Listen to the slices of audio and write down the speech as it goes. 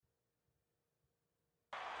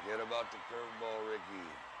Forget about the curveball, Ricky.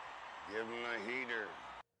 Give him a heater.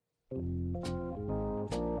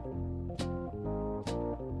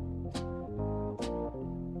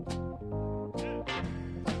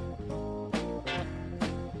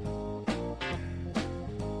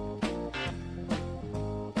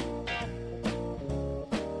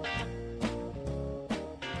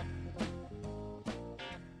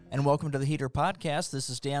 And welcome to the Heater Podcast. This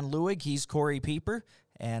is Dan Lewig. He's Corey Pieper.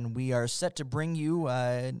 And we are set to bring you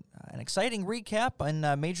an exciting recap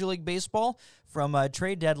on Major League Baseball from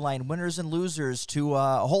trade deadline winners and losers to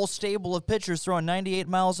a whole stable of pitchers throwing 98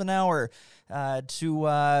 miles an hour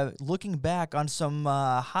to looking back on some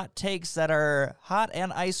hot takes that are hot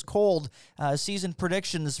and ice cold season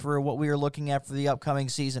predictions for what we are looking at for the upcoming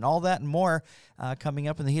season. All that and more coming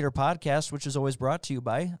up in the Heater Podcast, which is always brought to you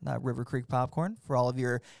by River Creek Popcorn for all of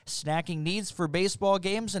your snacking needs for baseball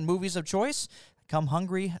games and movies of choice. Come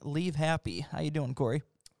hungry, leave happy. How you doing, Corey?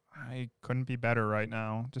 I couldn't be better right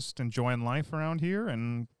now. Just enjoying life around here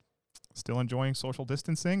and still enjoying social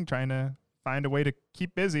distancing, trying to find a way to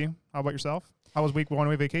keep busy. How about yourself? How was week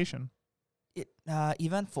one of vacation?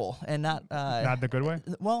 Eventful and not the good way?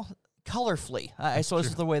 Well, colorfully. I suppose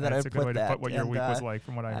is the way that I would put that. That's a good way to put what your week was like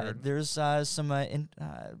from what I heard. There's some...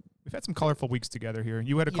 We've had some colorful weeks together here.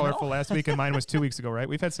 You had a colorful last week, and mine was 2 weeks ago, right?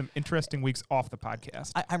 We've had some interesting weeks off the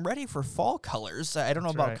podcast. I'm ready for fall colors. I don't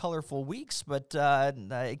know about colorful weeks, but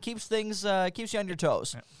it keeps things keeps you on your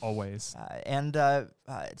toes. Always.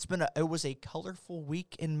 It was a colorful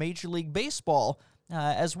week in Major League Baseball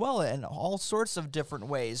as well, in all sorts of different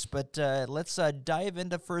ways. But let's dive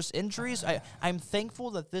into first injuries. I'm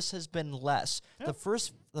thankful that this has been less. Yeah.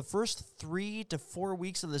 The first 3 to 4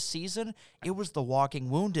 weeks of the season, it was the walking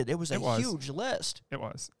wounded. It was huge list. It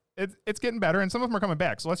was. It's getting better, and some of them are coming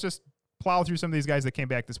back. So let's just plow through some of these guys that came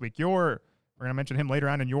back this week. We're going to mention him later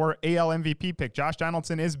on in your AL MVP pick. Josh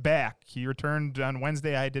Donaldson is back. He returned on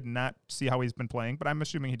Wednesday. I did not see how he's been playing, but I'm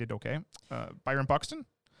assuming he did okay. Byron Buxton,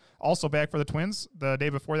 also back for the Twins the day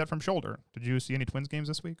before that from shoulder. Did you see any Twins games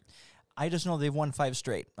this week? I just know they've won 5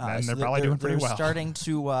 straight. And they're probably doing pretty well. They're starting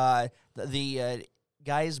to the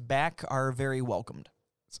guys back are very welcomed.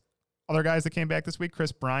 Other guys that came back this week,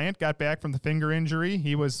 Chris Bryant got back from the finger injury.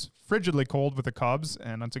 He was frigidly cold with the Cubs.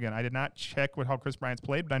 And once again, I did not check how Chris Bryant's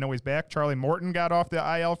played, but I know he's back. Charlie Morton got off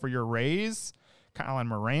the IL for your Rays. Colin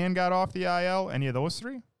Moran got off the IL. Any of those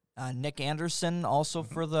three? Nick Anderson also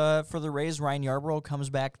for the Rays. Ryan Yarbrough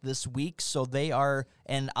comes back this week, so they are,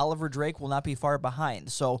 and Oliver Drake will not be far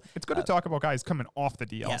behind. So it's good to talk about guys coming off the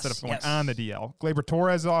DL instead of going on the DL. Gleyber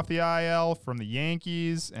Torres off the IL from the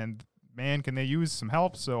Yankees, and man, can they use some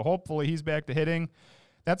help? So hopefully he's back to hitting.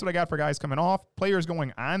 That's what I got for guys coming off. Players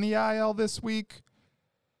going on the IL this week.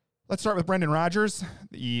 Let's start with Brendan Rodgers,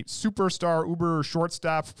 the superstar uber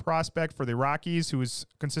shortstop prospect for the Rockies, who is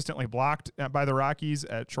consistently blocked by the Rockies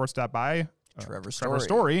at shortstop by Trevor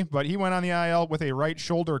Story. But he went on the IL with a right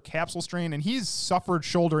shoulder capsule strain, and he's suffered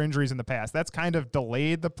shoulder injuries in the past. That's kind of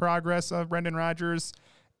delayed the progress of Brendan Rodgers,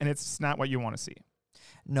 and it's not what you want to see.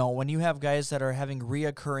 No, when you have guys that are having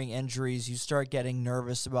reoccurring injuries, you start getting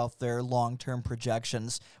nervous about their long-term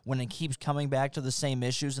projections. When it keeps coming back to the same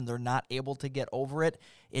issues and they're not able to get over it,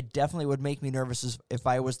 it definitely would make me nervous if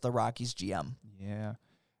I was the Rockies GM. Yeah.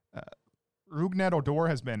 Rougned Odor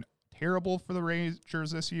has been terrible for the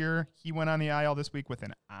Rangers this year. He went on the IL this week with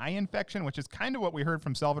an eye infection, which is kind of what we heard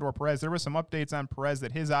from Salvador Perez. There were some updates on Perez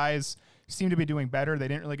that his eyes seem to be doing better. They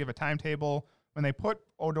didn't really give a timetable. When they put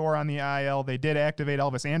Odor on the IL, they did activate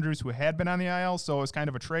Elvis Andrus, who had been on the IL, so it was kind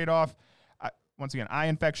of a trade-off. Once again, eye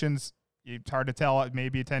infections, it's hard to tell.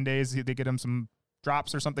 Maybe 10 days, they get him some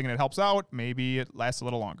drops or something and it helps out. Maybe it lasts a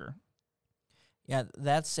little longer. Yeah,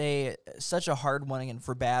 that's such a hard one. And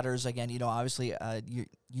for batters, again, obviously you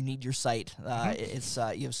need your sight. It's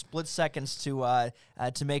you have split seconds to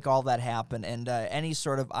make all that happen, and any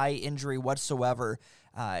sort of eye injury whatsoever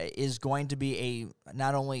is going to be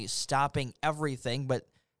not only stopping everything but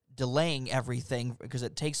delaying everything, because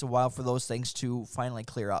it takes a while for those things to finally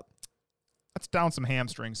clear up. Let's down some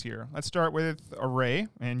hamstrings here. Let's start with Array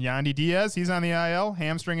and Yandy Diaz. He's on the IL,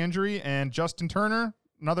 hamstring injury, and Justin Turner,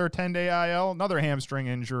 another 10-day IL, another hamstring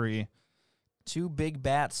injury. 2 big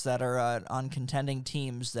bats that are on contending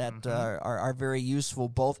teams that are very useful.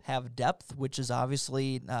 Both have depth, which is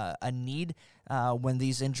obviously a need when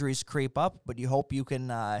these injuries creep up, but you hope you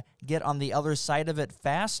can get on the other side of it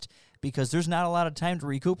fast, because there's not a lot of time to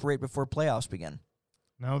recuperate before playoffs begin.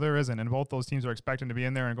 No, there isn't, and both those teams are expecting to be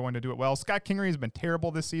in there and going to do it well. Scott Kingery has been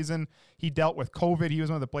terrible this season. He dealt with COVID. He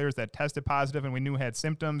was one of the players that tested positive and we knew had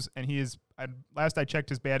symptoms, and last I checked,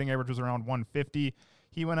 his batting average was around 150.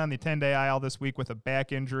 He went on the 10-day IL this week with a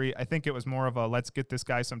back injury. I think it was more of a let's get this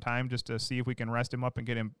guy some time just to see if we can rest him up and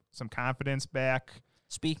get him some confidence back.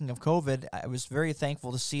 Speaking of COVID, I was very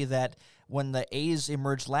thankful to see that when the A's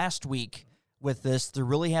emerged last week with this, there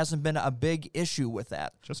really hasn't been a big issue with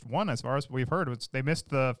that. Just one, as far as we've heard. They missed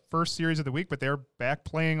the first series of the week, but they're back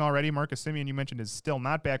playing already. Marcus Semien, you mentioned, is still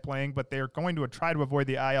not back playing, but they're going to try to avoid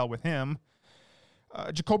the IL with him.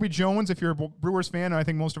 Jacoby Jones, if you're a Brewers fan, and I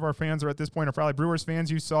think most of our fans are at this point are probably Brewers fans,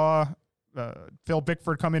 you saw Phil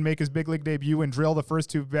Bickford come in, make his big league debut, and drill the first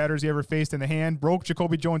two batters he ever faced in the hand. Broke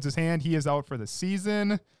Jacoby Jones' hand. He is out for the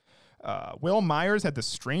season. Will Myers had the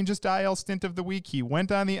strangest IL stint of the week. He went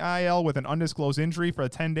on the IL with an undisclosed injury for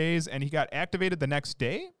 10 days, and he got activated the next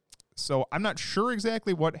day. So I'm not sure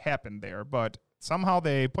exactly what happened there, but somehow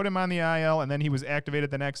they put him on the IL, and then he was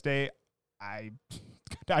activated the next day. I'm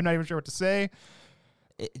not even sure what to say.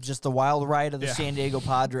 Just the wild ride of the San Diego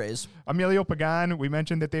Padres. Emilio Pagan, we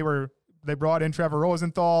mentioned that they brought in Trevor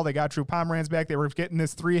Rosenthal. They got Drew Pomeranz back. They were getting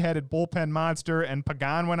this three-headed bullpen monster, and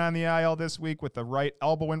Pagan went on the IL this week with the right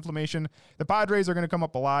elbow inflammation. The Padres are going to come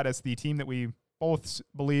up a lot as the team that we both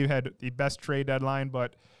believe had the best trade deadline,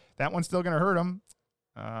 but that one's still going to hurt them.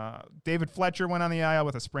 David Fletcher went on the IL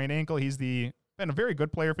with a sprained ankle. He's been a very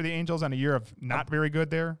good player for the Angels on a year of not very good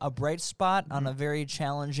there. A bright spot on a very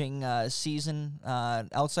challenging season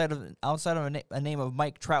outside of a name of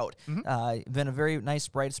Mike Trout. Been a very nice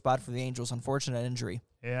bright spot for the Angels. Unfortunate injury.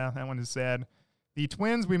 Yeah, that one is sad. The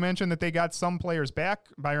Twins, we mentioned that they got some players back.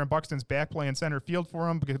 Byron Buxton's back playing center field for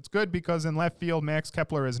him. It's good because in left field, Max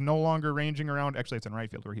Kepler is no longer ranging around. Actually, it's in right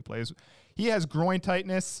field where he plays. He has groin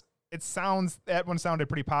tightness. That one sounded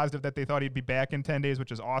pretty positive that they thought he'd be back in 10 days,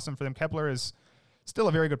 which is awesome for them. Kepler is still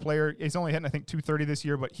a very good player. He's only hitting, I think, 230 this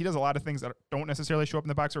year, but he does a lot of things that don't necessarily show up in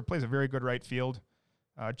the box score. Plays a very good right field.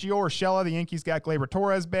 Gio Urshela, the Yankees got Gleyber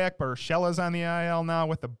Torres back, but Urshela's on the IL now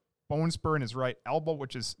with a bone spur in his right elbow,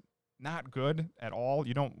 which is not good at all.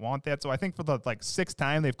 You don't want that. So I think for the sixth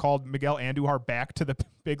time they've called Miguel Andujar back to the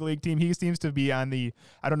big league team. He seems to be on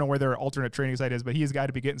I don't know where their alternate training site is, but he's got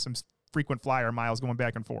to be getting some frequent flyer miles going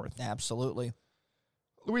back and forth. Absolutely.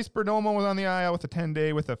 Luis Perdomo was on the IL with a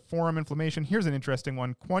 10-day with a forearm inflammation. Here's an interesting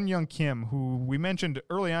one. Kwon Young Kim, who we mentioned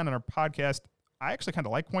early on in our podcast. I actually kind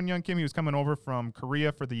of like Kwon Young Kim. He was coming over from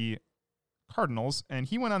Korea for the Cardinals, and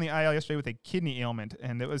he went on the IL yesterday with a kidney ailment,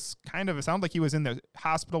 and it sounded like he was in the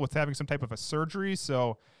hospital with having some type of a surgery,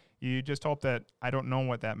 so you just hope that, I don't know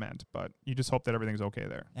what that meant, but you just hope that everything's okay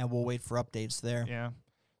there. And we'll wait for updates there. Yeah.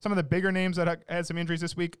 Some of the bigger names that had some injuries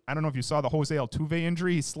this week, I don't know if you saw the Jose Altuve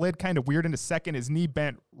injury. He slid kind of weird into second. His knee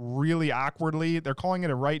bent really awkwardly. They're calling it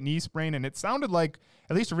a right knee sprain, and it sounded like,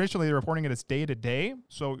 at least originally, they were reporting it as day-to-day.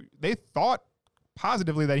 So they thought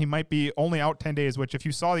positively that he might be only out 10 days, which if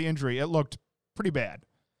you saw the injury, it looked pretty bad.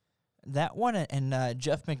 That one and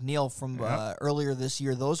Jeff McNeil from earlier this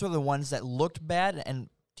year, those were the ones that looked bad, and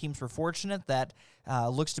teams were fortunate that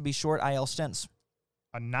looks to be short IL stints.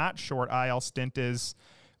 A not short IL stint is...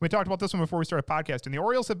 We talked about this one before we started podcasting. The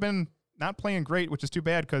Orioles have been not playing great, which is too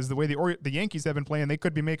bad because the way the Yankees have been playing, they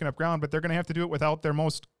could be making up ground, but they're going to have to do it without their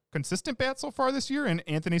most consistent bat so far this year. And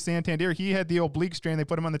Anthony Santander, he had the oblique strain. They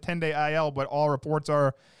put him on the 10-day IL, but all reports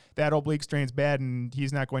are that oblique strain's bad, and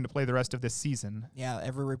he's not going to play the rest of this season. Yeah,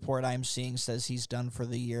 every report I'm seeing says he's done for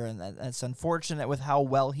the year, and that's unfortunate with how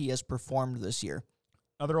well he has performed this year.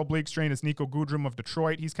 Another oblique strain is Nico Goodrum of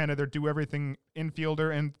Detroit. He's kind of their do-everything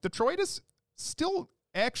infielder, and Detroit is still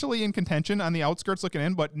actually in contention on the outskirts looking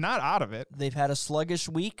in, but not out of it. They've had a sluggish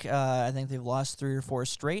week. I think they've lost 3 or 4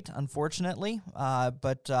 straight, unfortunately,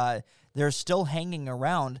 but they're still hanging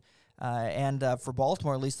around. And for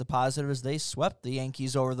Baltimore, at least the positive is they swept the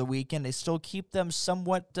Yankees over the weekend. They still keep them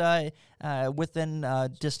somewhat within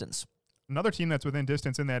distance. Another team that's within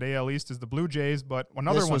distance in that AL East is the Blue Jays, but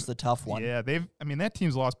This was the tough one. Yeah, that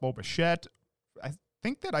team's lost Bo Bichette. I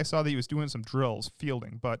think that I saw that he was doing some drills,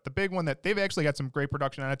 fielding, but the big one that they've actually got some great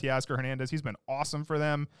production on it, Teoscar Hernandez. He's been awesome for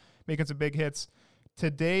them, making some big hits.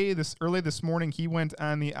 Today, early this morning, he went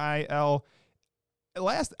on the IL. It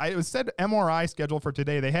was said MRI scheduled for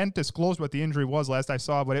today. They hadn't disclosed what the injury was last I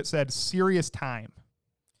saw, but it said serious time.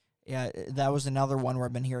 Yeah, that was another one where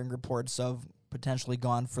I've been hearing reports of potentially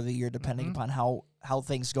gone for the year, depending upon how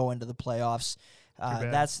things go into the playoffs.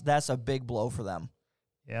 That's a big blow for them.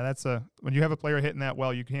 Yeah, when you have a player hitting that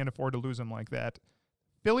well, you can't afford to lose him like that.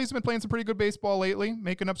 Phillies have been playing some pretty good baseball lately,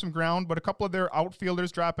 making up some ground, but a couple of their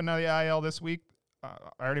outfielders dropping out of the IL this week. I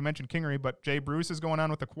already mentioned Kingery, but Jay Bruce is going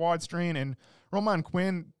on with the quad strain, and Roman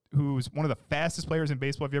Quinn, who's one of the fastest players in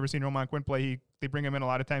baseball. If you've ever seen Roman Quinn play, they bring him in a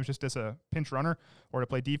lot of times just as a pinch runner or to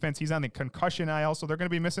play defense. He's on the concussion IL, so they're going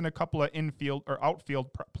to be missing a couple of infield or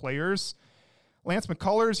outfield players. Lance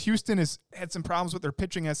McCullers, Houston has had some problems with their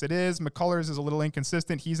pitching as it is. McCullers is a little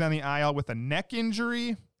inconsistent. He's on the IL with a neck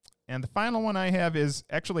injury. And the final one I have is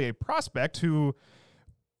actually a prospect who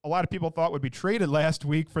a lot of people thought would be traded last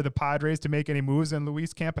week for the Padres to make any moves, and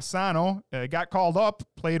Luis Camposano got called up,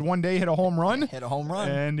 played one day, hit a home run.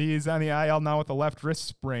 And he's on the IL now with a left wrist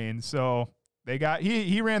sprain. So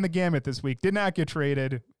he ran the gamut this week, did not get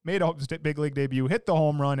traded, made a big league debut, hit the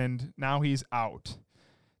home run, and now he's out.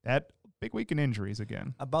 That big week in injuries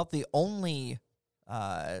again. About the only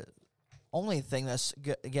thing that's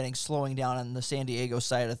slowing down on the San Diego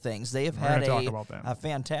side of things. They have had a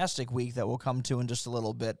fantastic week that we'll come to in just a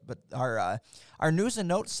little bit. But our news and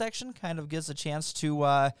notes section kind of gives a chance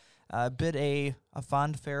to bid a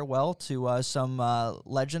fond farewell to some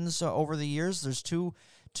legends over the years. There's two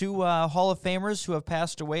Hall of Famers who have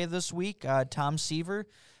passed away this week. Tom Seaver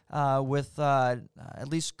with at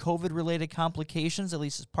least COVID-related complications, at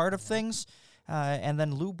least as part of things. And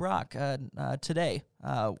then Lou Brock today.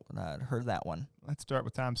 Heard that one. Let's start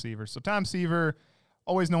with Tom Seaver. So Tom Seaver,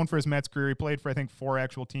 always known for his Mets career. He played for, I think, 4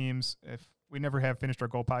 actual teams. If we never have finished our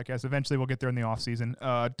goal podcast, eventually we'll get there in the offseason.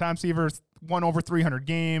 Tom Seaver won over 300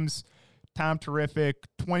 games. Tom terrific,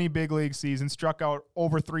 20 big league seasons, struck out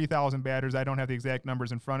over 3,000 batters. I don't have the exact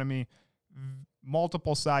numbers in front of me.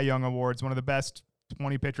 Multiple Cy Young awards, one of the best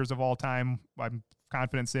 20 pitchers of all time. I'm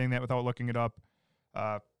confident saying that without looking it up.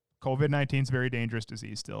 COVID-19 is a very dangerous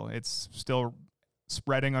disease still. It's still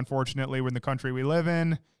spreading, unfortunately, in the country we live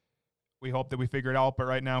in. We hope that we figure it out, but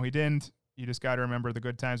right now he didn't. You just got to remember the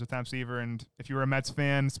good times with Tom Seaver. And if you were a Mets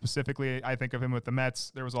fan, specifically, I think of him with the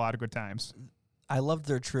Mets, there was a lot of good times. I loved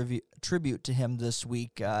their tribute to him this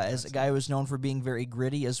week as a guy who was known for being very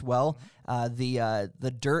gritty as well.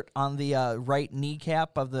 The dirt on the right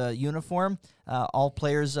kneecap of the uniform, all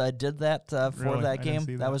players did that for that game.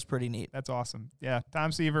 That was pretty neat. That's awesome. Yeah,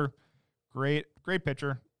 Tom Seaver, great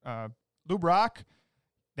pitcher. Lou Brock,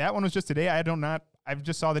 that one was just today. I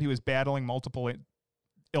just saw that he was battling multiple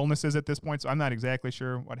illnesses at this point, so I'm not exactly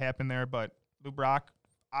sure what happened there, but Lou Brock,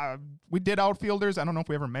 we did outfielders. I don't know if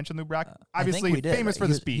we ever mentioned Lou Brock. Obviously, famous for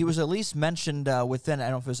the speed. He was at least mentioned within, I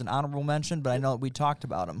don't know if it was an honorable mention, but I know we talked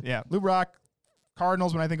about him. Yeah, Lou Brock,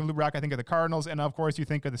 Cardinals. When I think of Lou Brock, I think of the Cardinals, and of course, you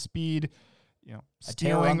think of the speed.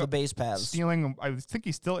 Stealing the base paths. I think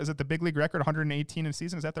he still is it the big league record, 118 in a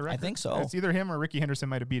season. Is that the record? I think so. It's either him or Ricky Henderson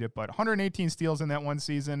might have beat it, but 118 steals in that one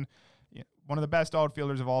season. One of the best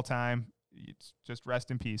outfielders of all time. It's just rest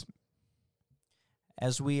in peace.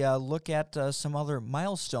 As we look at some other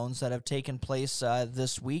milestones that have taken place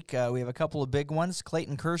this week, we have a couple of big ones.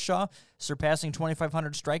 Clayton Kershaw surpassing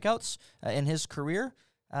 2,500 strikeouts in his career.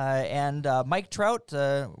 And Mike Trout,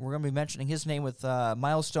 we're going to be mentioning his name with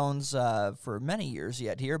milestones for many years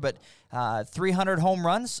yet here, but 300 home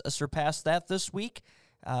runs, surpassed that this week.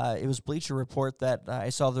 It was Bleacher Report that I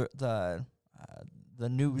saw the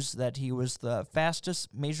news that he was the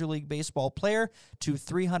fastest Major League Baseball player to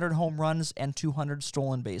 300 home runs and 200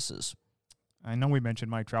 stolen bases. I know we mentioned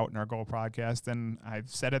Mike Trout in our Goal podcast, and I've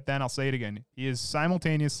said it then, I'll say it again. He is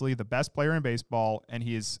simultaneously the best player in baseball, and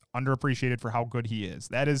he is underappreciated for how good he is.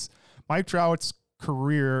 That is, Mike Trout's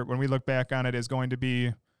career, when we look back on it, is going to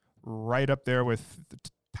be right up there with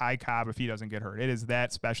Ty Cobb if he doesn't get hurt. It is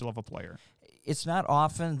that special of a player. It's not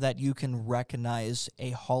often that you can recognize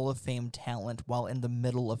a Hall of Fame talent while in the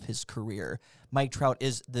middle of his career. Mike Trout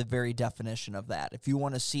is the very definition of that. If you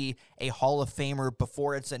want to see a Hall of Famer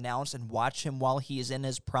before it's announced and watch him while he is in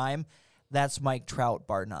his prime, that's Mike Trout,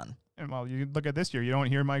 bar none. And well, you look at this year, you don't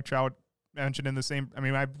hear Mike Trout mentioned in the same. I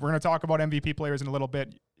mean, we're going to talk about MVP players in a little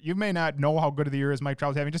bit. You may not know how good of the year is Mike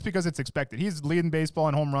Trout's having just because it's expected. He's leading baseball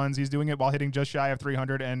in home runs. He's doing it while hitting just shy of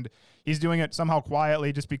 300, and he's doing it somehow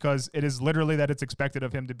quietly just because it is literally that it's expected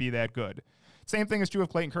of him to be that good. Same thing is true of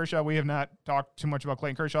Clayton Kershaw. We have not talked too much about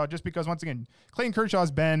Clayton Kershaw just because, once again, Clayton Kershaw has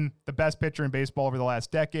been the best pitcher in baseball over the last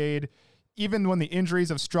decade. Even when the injuries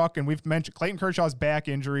have struck, and we've mentioned Clayton Kershaw's back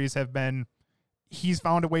injuries have been, he's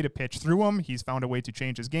found a way to pitch through them. He's found a way to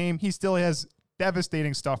change his game. He still has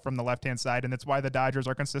devastating stuff from the left-hand side, and that's why the Dodgers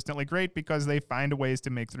are consistently great because they find ways to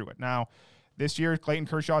make through it. Now, this year, Clayton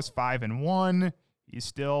Kershaw's 5-1.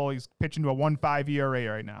 He's pitching to a 1.5 ERA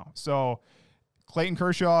right now. So, Clayton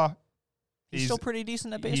Kershaw, he's still pretty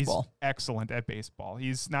decent at baseball. He's excellent at baseball.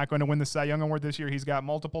 He's not going to win the Cy Young Award this year. He's got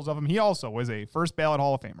multiples of them. He also was a first ballot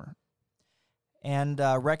Hall of Famer. And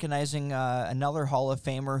recognizing another Hall of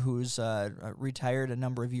Famer who's retired a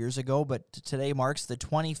number of years ago, but today marks the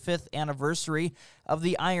 25th anniversary of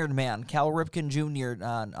the Iron Man, Cal Ripken Jr.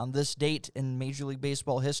 On this date in Major League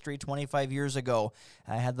Baseball history, 25 years ago,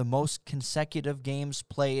 had the most consecutive games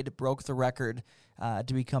played, broke the record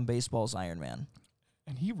to become baseball's Iron Man.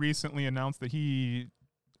 And he recently announced that he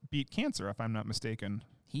beat cancer, if I'm not mistaken.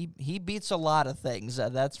 He beats a lot of things,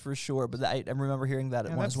 that's for sure. But I remember hearing that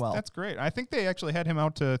one as well. That's great. I think they actually had him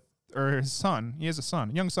out or his son. He has a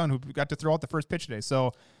young son who got to throw out the first pitch today.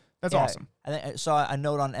 So that's awesome. I saw a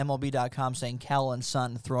note on MLB.com saying Cal and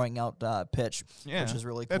son throwing out pitch, which is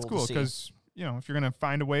really cool. That's cool because if you're going to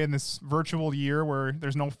find a way in this virtual year where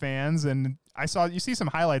there's no fans, and you see some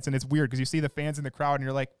highlights, and it's weird because you see the fans in the crowd, and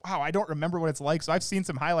you're like, wow, I don't remember what it's like. So I've seen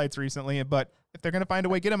some highlights recently, but if they're going to find a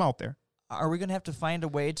way, get them out there. Are we going to have to find a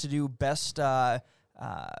way to do best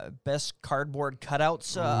cardboard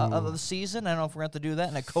cutouts of the season? I don't know if we're going to have to do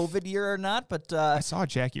that in a COVID year or not, but I saw a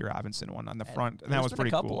Jackie Robinson one on the front, and that was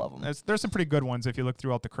pretty cool. Of them. There's some pretty good ones if you look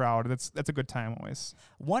throughout the crowd. That's a good time always.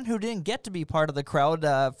 One who didn't get to be part of the crowd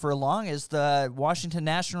for long is the Washington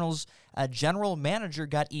Nationals general manager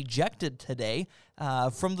got ejected today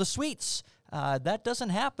from the suites. That doesn't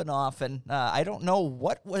happen often. I don't know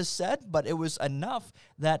what was said, but it was enough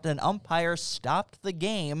that an umpire stopped the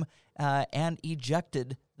game and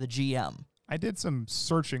ejected the GM. I did some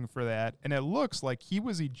searching for that, and it looks like he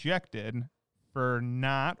was ejected for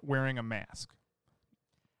not wearing a mask.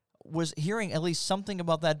 Was hearing at least something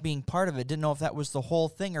about that being part of it. Didn't know if that was the whole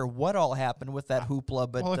thing or what all happened with that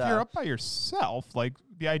hoopla. But well, if you're up by yourself, like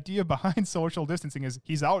the idea behind social distancing is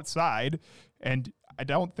he's outside, and I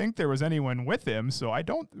don't think there was anyone with him, so I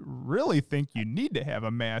don't really think you need to have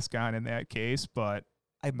a mask on in that case. But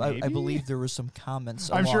I believe there were some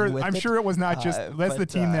comments. I'm sure it was not just that's the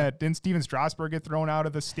team that didn't Steven Strasburg get thrown out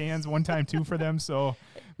of the stands one time too for them. So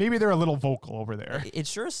maybe they're a little vocal over there. It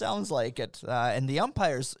sure sounds like it, and the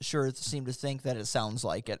umpires sure seem to think that it sounds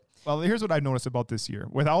like it. Well, here's what I've noticed about this year.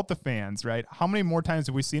 Without the fans, right? How many more times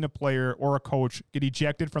have we seen a player or a coach get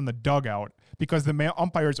ejected from the dugout because the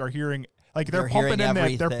umpires are hearing, like they're pumping in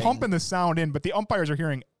that, they're pumping the sound in, but the umpires are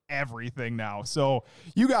hearing everything now. So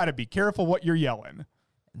you got to be careful what you're yelling.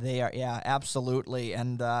 They are, yeah, absolutely.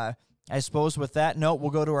 And I suppose with that note,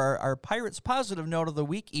 we'll go to our Pirates positive note of the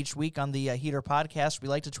week. Each week on the Heater podcast, we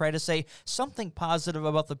like to try to say something positive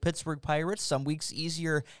about the Pittsburgh Pirates, some weeks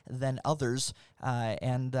easier than others.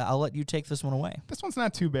 And I'll let you take this one away. This one's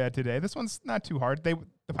not too bad today. This one's not too hard. The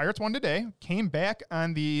Pirates won today, came back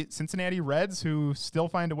on the Cincinnati Reds, who still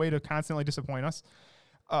find a way to constantly disappoint us.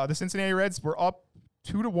 The Cincinnati Reds were up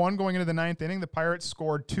 2-1 going into the ninth inning. The Pirates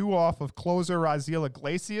scored 2 off of closer Raziel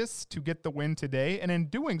Iglesias to get the win today. And in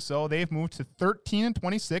doing so, they've moved to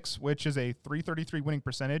 13-26, which is a .333 winning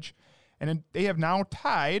percentage. And they have now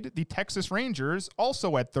tied the Texas Rangers,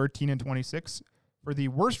 also at 13-26, for the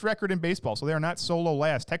worst record in baseball. So they are not solo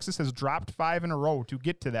last. Texas has dropped 5 in a row to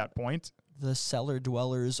get to that point. The cellar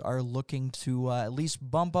dwellers are looking to at least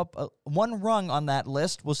bump up one rung on that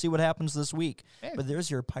list. We'll see what happens this week. Hey. But there's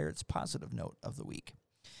your Pirates positive note of the week.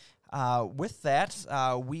 With that,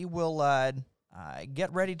 we will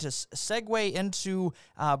get ready to segue into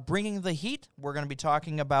bringing the heat. We're going to be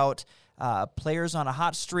talking about players on a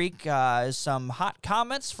hot streak, some hot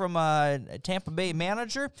comments from a Tampa Bay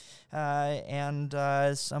manager, and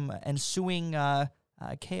some ensuing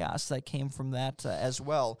chaos that came from that as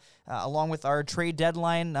well, along with our trade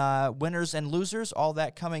deadline winners and losers, all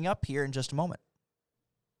that coming up here in just a moment.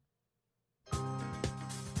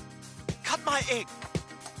 Cut my egg.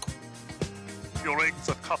 Your eggs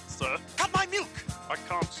are cut, sir. Cut my milk. I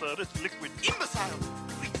can't, sir. It's liquid. Imbecile.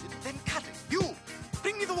 Freeze it, then cut it. You,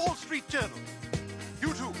 bring me the Wall Street Journal. You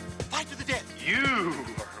two, fight to the death. You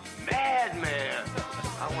are a madman.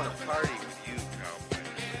 I want to party with you, cowboy.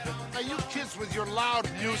 Now, you kids with your loud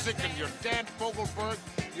music and your Dan Fogelberg,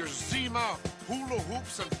 your Zima, hula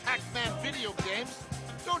hoops, and Pac-Man video games,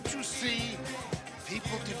 don't you see?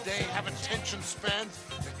 People today have attention spans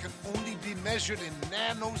that can only be measured in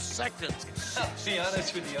nanoseconds. To be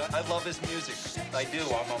honest with you, I love his music. I do.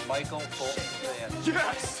 I'm a Michael Bolton fan.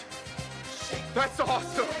 Yes! That's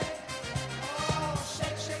awesome!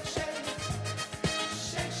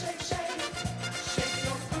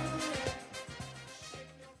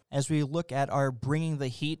 As we look at our Bringing the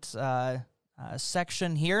Heat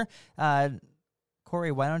section here,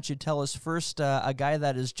 Corey, why don't you tell us first a guy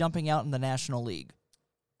that is jumping out in the National League?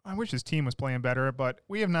 I wish his team was playing better, but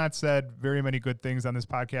we have not said very many good things on this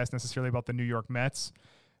podcast necessarily about the New York Mets.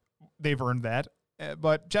 They've earned that.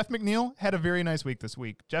 But Jeff McNeil had a very nice week this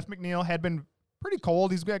week. Jeff McNeil had been pretty cold.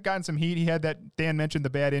 He's gotten some heat. He had that, Dan mentioned, the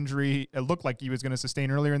bad injury. It looked like he was going to sustain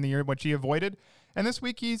earlier in the year, which he avoided. And this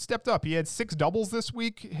week he stepped up. He had 6 doubles this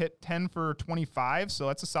week, hit 10 for 25, so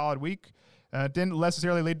that's a solid week. Didn't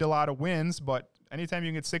necessarily lead to a lot of wins, but anytime you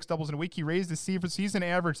can get 6 doubles in a week, he raised the season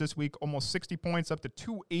average this week almost 60 points up to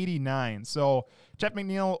 289. So Jeff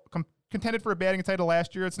McNeil contended for a batting title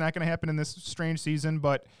last year. It's not going to happen in this strange season,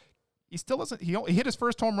 but he still doesn't. He hit his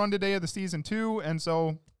first home run today of the season too, and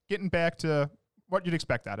so getting back to what you'd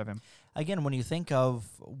expect out of him. Again, when you think of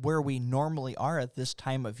where we normally are at this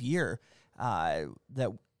time of year,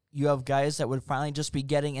 that you have guys that would finally just be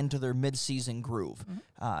getting into their midseason groove,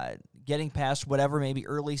 getting past whatever maybe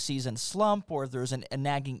early season slump, or if there's a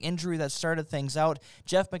nagging injury that started things out.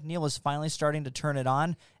 Jeff McNeil is finally starting to turn it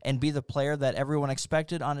on and be the player that everyone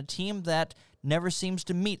expected on a team that never seems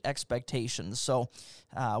to meet expectations. So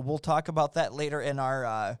we'll talk about that later in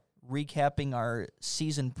our recapping our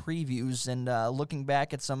season previews and looking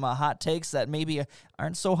back at some hot takes that maybe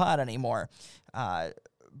aren't so hot anymore.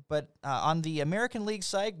 But on the American League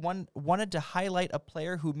side, wanted to highlight a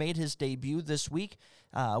player who made his debut this week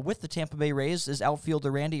with the Tampa Bay Rays is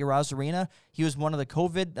outfielder Randy Arozarena. He was one of the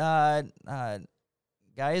COVID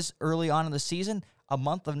guys early on in the season, a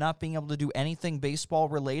month of not being able to do anything baseball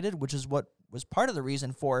related, which is what was part of the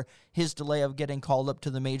reason for his delay of getting called up to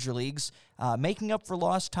the major leagues. Making up for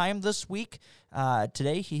lost time this week.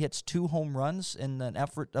 Today he hits 2 home runs in an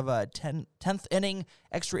effort of a 10th inning,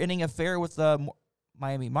 extra inning affair with the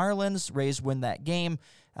Miami Marlins. Rays win that game.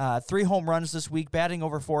 3 home runs this week, batting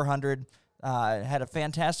over 400. Had a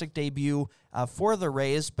fantastic debut for the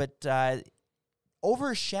Rays, but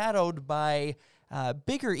overshadowed by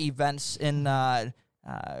bigger events in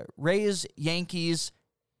Rays, Yankees,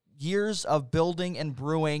 years of building and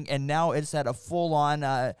brewing, and now it's at a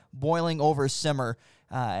full-on boiling over simmer.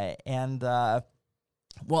 Well,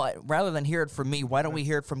 rather than hear it from me, why don't we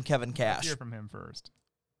hear it from Kevin Cash? Let's hear from him first.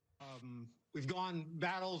 We've gone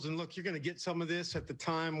battles, and look, you're going to get some of this at the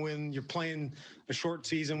time when you're playing a short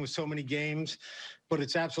season with so many games, but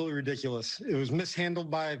it's absolutely ridiculous. It was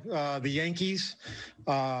mishandled by the Yankees,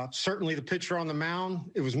 certainly the pitcher on the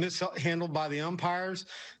mound. It was mishandled by the umpires.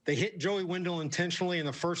 They hit Joey Wendell intentionally in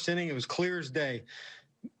the first inning. It was clear as day.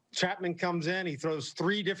 Chapman comes in, he throws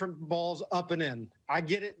 3 different balls up and in. I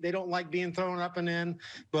get it. They don't like being thrown up and in,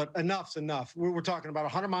 but enough's enough. We're talking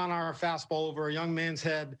about 100-mile-an-hour fastball over a young man's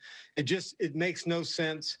head. It makes no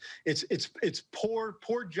sense. It's poor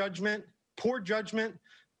judgment, poor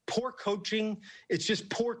coaching. It's just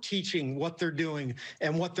poor teaching what they're doing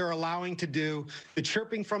and what they're allowing to do. The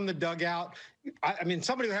chirping from the dugout. I mean,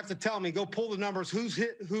 somebody would have to tell me, go pull the numbers, who's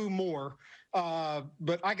hit who more.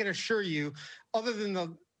 But I can assure you, other than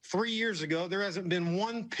the 3 years ago, there hasn't been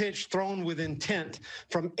one pitch thrown with intent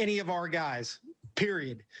from any of our guys,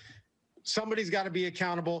 period. Somebody's got to be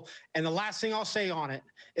accountable. And the last thing I'll say on it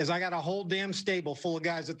is I got a whole damn stable full of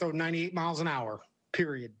guys that throw 98 miles an hour,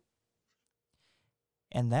 period.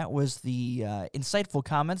 And that was the insightful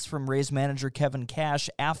comments from Rays manager Kevin Cash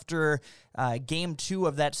after Game 2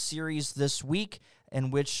 of that series this week, in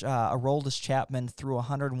which Aroldis Chapman threw a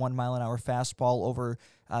 101-mile-an-hour fastball over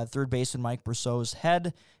third baseman Mike Brousseau's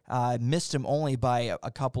head, missed him only by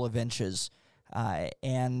a couple of inches.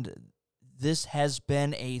 And this has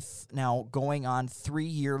been now going on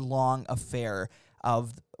 3-year-long affair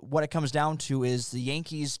of what it comes down to is the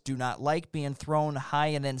Yankees do not like being thrown high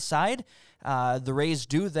and inside. The Rays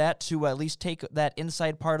do that to at least take that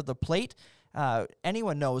inside part of the plate.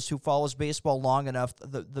 Anyone knows who follows baseball long enough,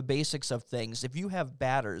 the basics of things. If you have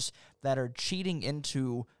batters that are cheating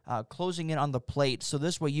into closing in on the plate, so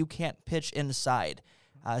this way you can't pitch inside.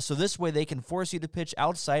 So this way they can force you to pitch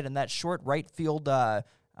outside in that short right field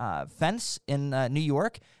fence in New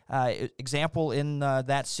York. Example in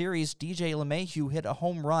that series, DJ LeMahieu hit a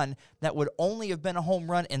home run that would only have been a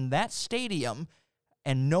home run in that stadium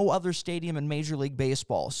and no other stadium in Major League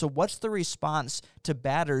Baseball. So what's the response to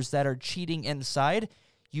batters that are cheating inside?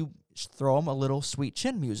 You throw them a little sweet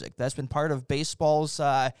chin music. That's been part of baseball's,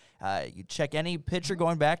 you check any pitcher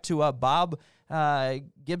going back to Bob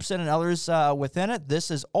Gibson and others within it. This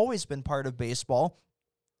has always been part of baseball.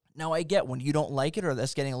 Now, I get when you don't like it or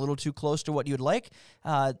that's getting a little too close to what you'd like,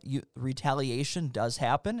 retaliation does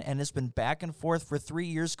happen, and it's been back and forth for 3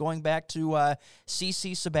 years going back to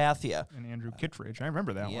C.C. Sabathia. And Andrew Kittredge. I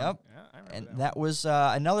remember that one. Yep. Yeah, I remember And that was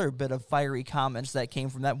another bit of fiery comments that came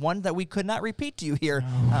from that one that we could not repeat to you here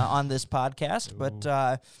on this podcast.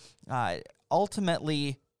 But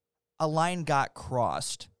ultimately, a line got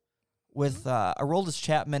crossed with Aroldis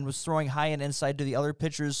Chapman was throwing high and inside to the other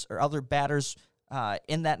pitchers or other batters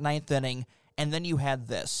in that 9th inning, and then you had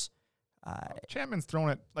this. Chapman's thrown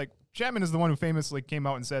it, Chapman is the one who famously came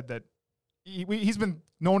out and said that he's been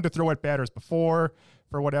known to throw at batters before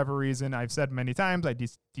for whatever reason. I've said many times I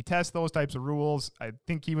detest those types of rules. I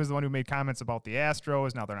think he was the one who made comments about the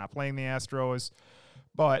Astros. Now they're not playing the Astros.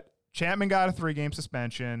 But Chapman got a 3-game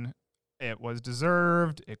suspension. It was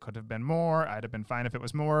deserved. It could have been more. I'd have been fine if it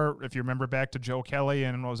was more. If you remember back to Joe Kelly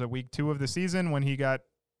and was it week 2 of the season when he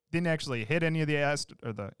didn't actually hit any of the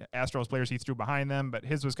Astros players he threw behind them, but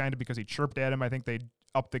his was kind of because he chirped at him. I think they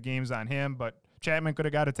upped the games on him, but Chapman could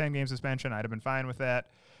have got a 10-game suspension. I'd have been fine with that.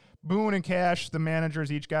 Boone and Cash, the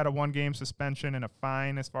managers, each got a 1-game suspension and a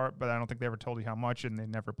fine but I don't think they ever told you how much, and they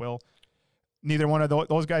never will. Neither one of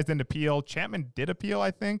those guys didn't appeal. Chapman did appeal,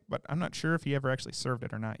 I think, but I'm not sure if he ever actually served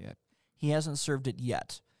it or not yet. He hasn't served it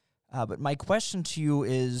yet. But my question to you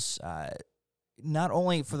is not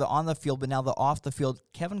only for the on the field, but now the off the field,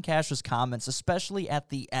 Kevin Cash's comments, especially at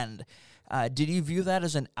the end. Did you view that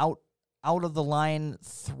as an out of the line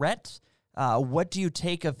threat? What do you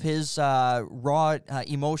take of his raw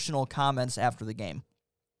emotional comments after the game?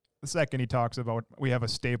 The second he talks about we have a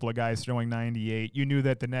stable of guys throwing 98, you knew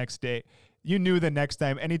that the next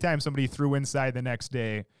time, anytime somebody threw inside the next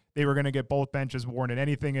day, they were going to get both benches worn, and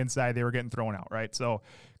anything inside, they were getting thrown out, right? So,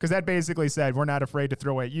 because that basically said, we're not afraid to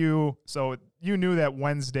throw at you. So you knew that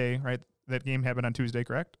Wednesday, right? That game happened on Tuesday,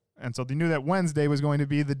 correct? And so they knew that Wednesday was going to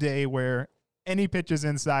be the day where any pitches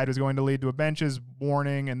inside was going to lead to a benches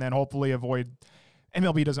warning and then hopefully avoid.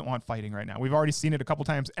 MLB doesn't want fighting right now. We've already seen it a couple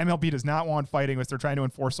times. MLB does not want fighting unless they're trying to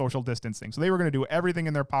enforce social distancing. So they were going to do everything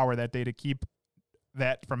in their power that day to keep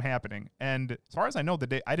that from happening. And as far as I know, the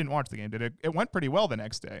day I didn't watch the game, did it? It went pretty well the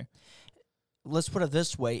next day. Let's put it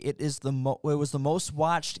this way: it was the most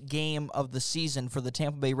watched game of the season for the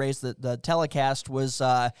Tampa Bay Rays. The telecast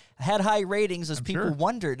had high ratings as people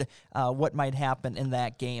wondered what might happen in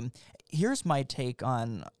that game. Here's my take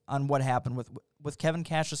on what happened with Kevin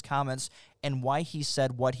Cash's comments and why he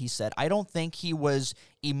said what he said. I don't think he was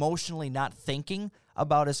emotionally not thinking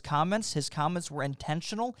about his comments. His comments were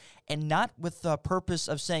intentional and not with the purpose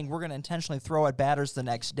of saying we're going to intentionally throw at batters the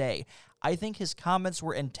next day. I think his comments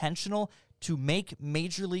were intentional to make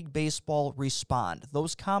Major League Baseball respond.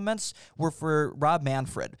 Those comments were for Rob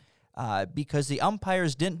Manfred because the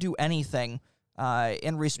umpires didn't do anything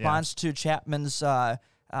in response to Chapman's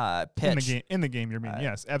pitch. In the game, you mean?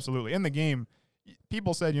 Yes, absolutely. In the game,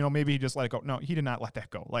 people said, maybe he just let it go. No, he did not let that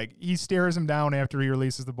go. Like, he stares him down after he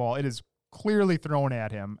releases the ball. It is clearly thrown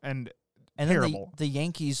at him and terrible. Then the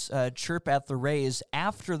Yankees chirp at the Rays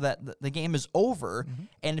after the game is over. Mm-hmm.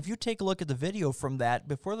 And if you take a look at the video from that,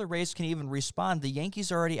 before the Rays can even respond, the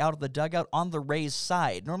Yankees are already out of the dugout on the Rays'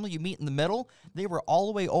 side. Normally you meet in the middle. They were all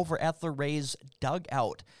the way over at the Rays'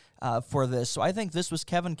 dugout for this. So I think this was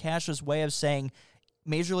Kevin Cash's way of saying,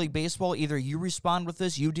 Major League Baseball, either you respond with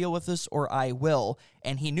this, you deal with this, or I will.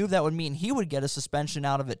 And he knew that would mean he would get a suspension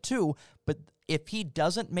out of it too. But if he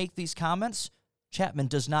doesn't make these comments, Chapman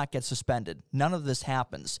does not get suspended. None of this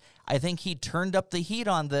happens. I think he turned up the heat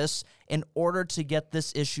on this in order to get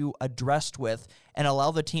this issue addressed with and allow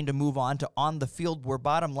the team to move on to on the field, where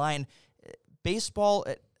bottom line, baseball,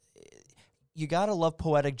 you got to love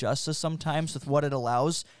poetic justice sometimes with what it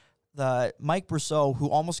allows. The Mike Brousseau, who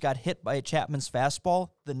almost got hit by Chapman's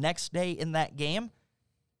fastball the next day in that game,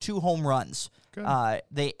 2 home runs.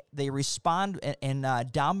 They respond in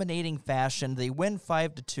dominating fashion. They win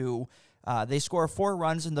 5-2. They score 4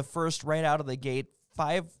 runs in the first right out of the gate,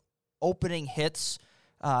 5 opening hits.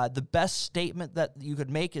 The best statement that you could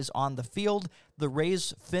make is on the field. The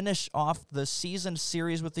Rays finish off the season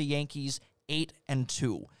series with the Yankees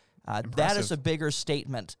 8-2. That is a bigger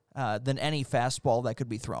statement than any fastball that could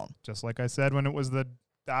be thrown. Just like I said when it was the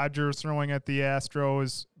Dodgers throwing at the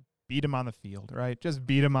Astros, beat them on the field, right? Just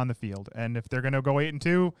beat them on the field. And if they're going to go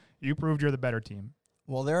 8-2, you proved you're the better team.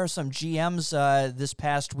 Well, there are some GMs this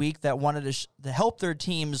past week that wanted to help their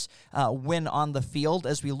teams win on the field.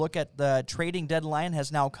 As we look at the trading deadline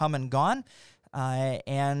has now come and gone.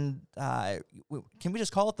 Can we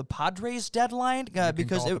just call it the Padres deadline?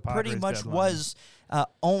 Because it pretty much was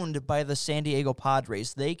owned by the San Diego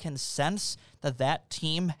Padres. They can sense that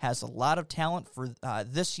team has a lot of talent for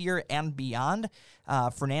this year and beyond.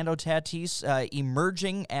 Fernando Tatis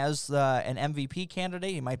emerging as an MVP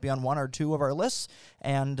candidate. He might be on 1 or 2 of our lists.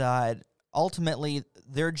 And ultimately,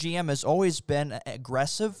 their GM has always been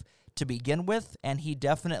aggressive to begin with, and he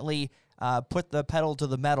definitely put the pedal to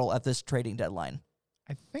the metal at this trading deadline.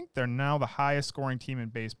 I think they're now the highest scoring team in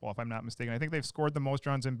baseball, if I'm not mistaken. I think they've scored the most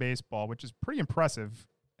runs in baseball, which is pretty impressive,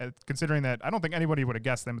 considering that I don't think anybody would have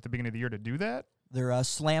guessed them at the beginning of the year to do that. They're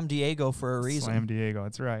Slam Diego for a reason. Slam Diego,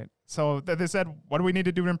 that's right. So they said, what do we need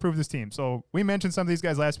to do to improve this team? So we mentioned some of these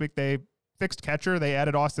guys last week. They fixed catcher. They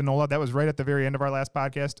added Austin Nola. That was right at the very end of our last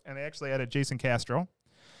podcast. And they actually added Jason Castro.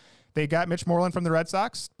 They got Mitch Moreland from the Red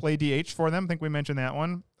Sox, play DH for them. I think we mentioned that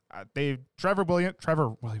one.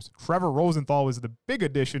 Trevor Rosenthal was the big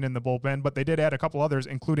addition in the bullpen, but they did add a couple others,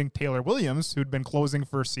 including Taylor Williams, who'd been closing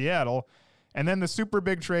for Seattle. And then the super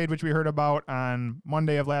big trade, which we heard about on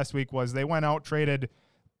Monday of last week, was they went out, traded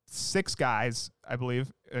 6 guys, I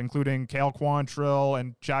believe, including Cal Quantrill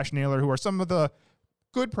and Josh Naylor, who are some of the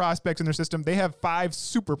good prospects in their system. They have 5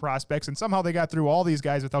 super prospects, and somehow they got through all these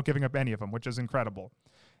guys without giving up any of them, which is incredible.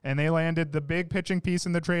 And they landed the big pitching piece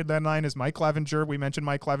in the trade deadline is Mike Clevenger. We mentioned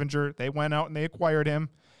Mike Clevenger. They went out and they acquired him.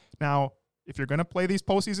 Now, if you're going to play these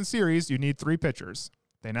postseason series, you need 3 pitchers.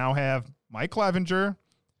 They now have Mike Clevenger,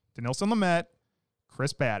 Dinelson Lamet,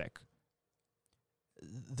 Chris Paddock.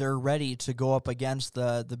 They're ready to go up against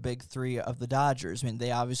the big 3 of the Dodgers. I mean,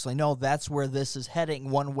 they obviously know that's where this is heading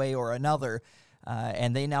one way or another,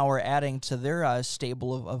 and they now are adding to their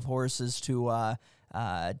stable of horses to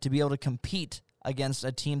be able to compete against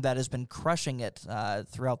a team that has been crushing it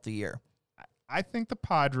throughout the year. I think the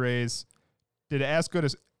Padres did as good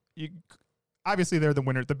as obviously they're the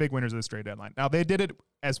winner, the big winners of this trade deadline. Now they did it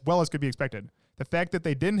as well as could be expected. The fact that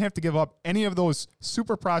they didn't have to give up any of those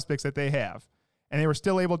super prospects that they have, and they were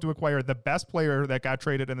still able to acquire the best player that got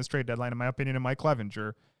traded in this trade deadline, in my opinion, in Mike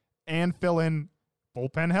Clevenger, and fill in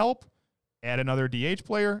bullpen help, add another DH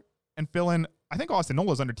player, and fill in, I think Austin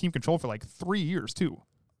Nola's under team control for like 3 years too.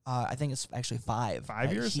 I think it's actually 5.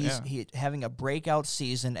 5 years? He's having a breakout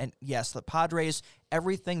season. And yes, the Padres,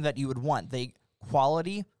 everything that you would want. They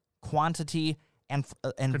quality, quantity, and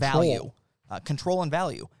value. Control and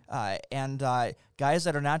value. And guys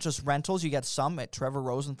that are not just rentals. You got some at Trevor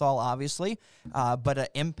Rosenthal, obviously, but an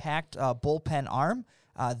impact bullpen arm.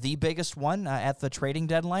 The biggest one at the trading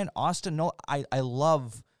deadline, Austin Nola. I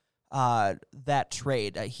love that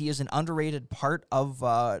trade. He is an underrated part of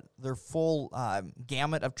their full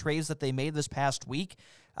gamut of trades that they made this past week.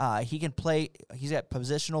 He can play. He's got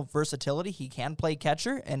positional versatility. He can play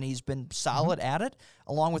catcher, and he's been solid at it,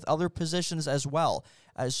 along with other positions as well.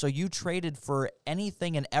 So you traded for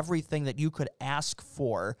anything and everything that you could ask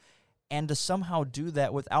for, and to somehow do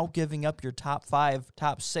that without giving up your top 5,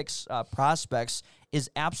 top 6 prospects is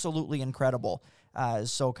absolutely incredible.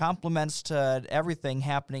 So compliments to everything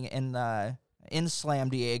happening in Slam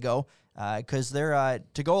Diego, because they're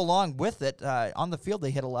to go along with it on the field.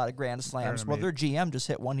 They hit a lot of grand slams. Well, their GM just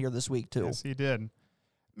hit one here this week too. Yes, he did.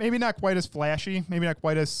 Maybe not quite as flashy. Maybe not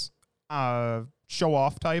quite as show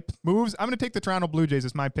off type moves. I'm going to take the Toronto Blue Jays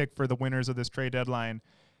as my pick for the winners of this trade deadline.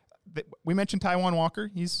 We mentioned Taijuan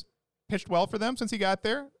Walker. He's pitched well for them since he got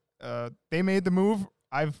there. They made the move.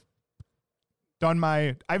 I've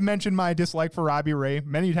mentioned my dislike for Robbie Ray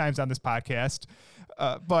many times on this podcast,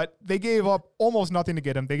 but they gave up almost nothing to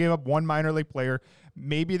get him. They gave up 1 minor league player.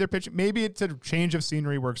 Maybe they're pitching. Maybe it's a change of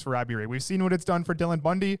scenery works for Robbie Ray. We've seen what it's done for Dylan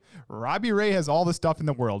Bundy. Robbie Ray has all the stuff in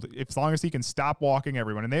the world, as long as he can stop walking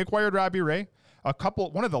everyone. And they acquired Robbie Ray.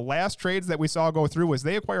 One of the last trades that we saw go through was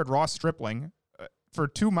they acquired Ross Stripling for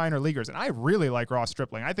 2 minor leaguers, and I really like Ross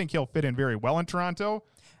Stripling. I think he'll fit in very well in Toronto.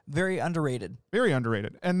 Very underrated. Very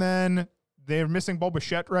underrated. And then they're missing Bo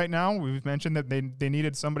Bichette right now. We've mentioned that they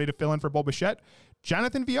needed somebody to fill in for Bo Bichette.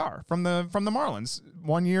 Jonathan Villar from the Marlins,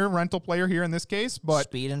 1-year rental player here in this case, but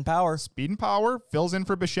speed and power fills in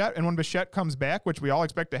for Bichette. And when Bichette comes back, which we all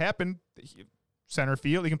expect to happen, center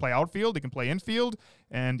field, he can play outfield, he can play infield,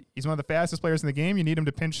 and he's one of the fastest players in the game. You need him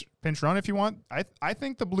to pinch run if you want. I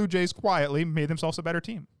think the Blue Jays quietly made themselves a better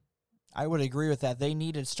team. I would agree with that. They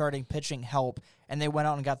needed starting pitching help, and they went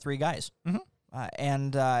out and got 3 guys. Mm-hmm.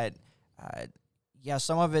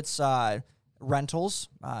 Some of it's rentals,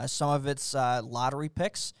 some of it's lottery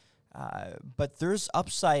picks, but there's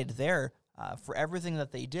upside there for everything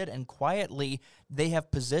that they did, and quietly they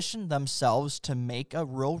have positioned themselves to make a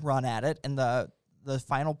real run at it in the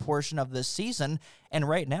final portion of this season. And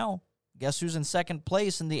right now, guess who's in second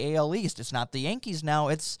place in the AL East? It's not the Yankees now,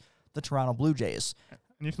 it's the Toronto Blue Jays.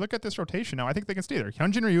 And if you look at this rotation now, I think they can stay there.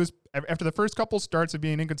 Hyunjin Ryu, after the first couple starts of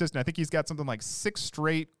being inconsistent, I think he's got something like 6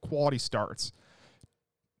 straight quality starts.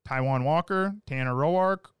 Taijuan Walker, Tanner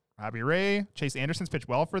Roark, Robbie Ray, Chase Anderson's pitched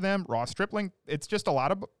well for them. Ross Stripling. It's just a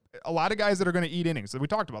lot of guys that are going to eat innings. So we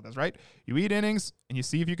talked about this, right? You eat innings and you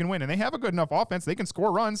see if you can win. And they have a good enough offense. They can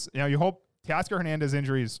score runs. You hope Teoscar Hernandez's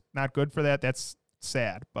injury is not good for that. That's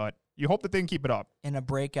sad, but you hope that they can keep it up. In a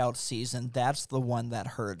breakout season, that's the one that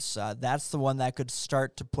hurts. That's the one that could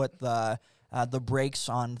start to put the brakes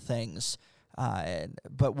on things.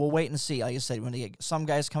 But we'll wait and see. Like I said, when they get some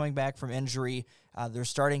guys coming back from injury, their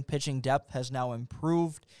starting pitching depth has now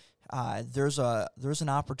improved. There's an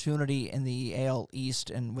opportunity in the AL East,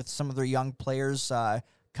 and with some of their young players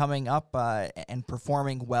coming up and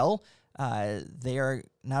performing well, they are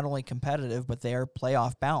not only competitive, but they are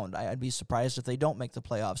playoff bound. I'd be surprised if they don't make the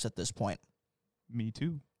playoffs at this point. Me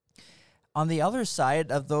too. On the other side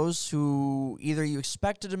of those who either you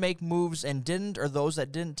expected to make moves and didn't, or those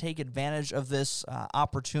that didn't take advantage of this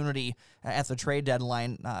opportunity at the trade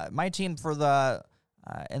deadline, my team for the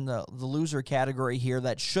in the loser category here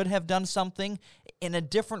that should have done something in a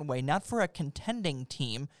different way, not for a contending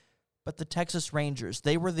team, but the Texas Rangers.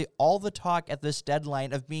 They were all the talk at this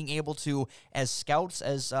deadline of being able to, as scouts,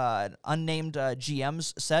 as unnamed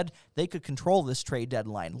GMs said, they could control this trade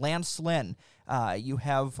deadline. Lance Lynn, you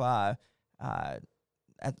have...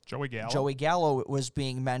 Joey Gallo. Joey Gallo was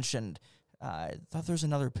being mentioned. I thought there was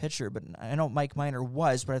another pitcher, but I know Mike Minor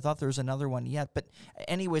was, but I thought there was another one yet. But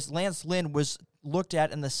anyways, Lance Lynn was looked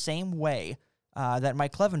at in the same way that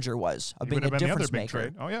Mike Clevenger was, of being a difference maker.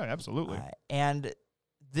 Oh, yeah, absolutely. And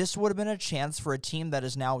this would have been a chance for a team that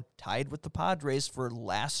is now tied with the Padres for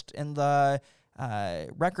last in the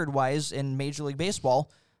record-wise in Major League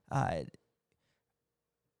Baseball.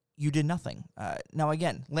 You did nothing. Now,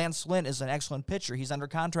 again, Lance Lynn is an excellent pitcher. He's under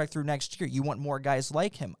contract through next year. You want more guys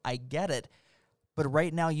like him. I get it. But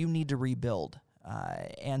right now, you need to rebuild.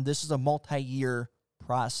 And this is a multi-year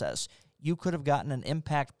process. You could have gotten an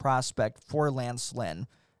impact prospect for Lance Lynn.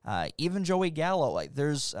 Even Joey Gallo,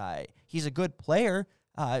 he's a good player,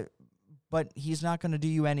 but he's not going to do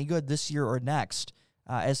you any good this year or next.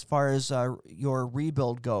 As far as your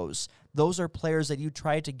rebuild goes. Those are players that you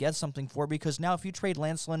try to get something for, because now if you trade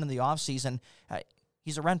Lance Lynn in the offseason,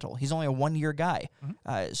 he's a rental. He's only a one-year guy.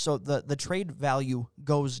 Mm-hmm. So the trade value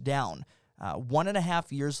goes down.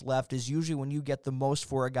 1.5 years left is usually when you get the most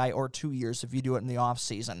for a guy, or 2 years if you do it in the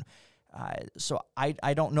offseason. So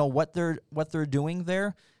I don't know what they're doing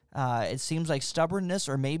there. It seems like stubbornness,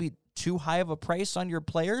 or maybe too high of a price on your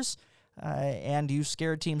players. And you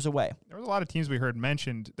scared teams away. There was a lot of teams we heard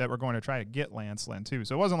mentioned that were going to try to get Lance Lynn, too.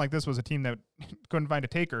 So it wasn't like this was a team that couldn't find a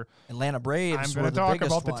taker. Atlanta Braves. I'm going to talk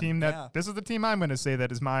about the team that, yeah. This is the team I'm going to say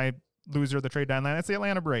that is my loser of the trade deadline. That's the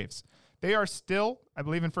Atlanta Braves. They are still, I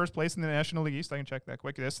believe, in first place in the National League East. I can check that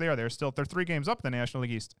quick. Yes, they are. They're 3 games up in the National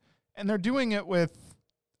League East. And they're doing it with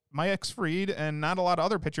Mike Fried and not a lot of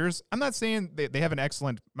other pitchers. I'm not saying they have an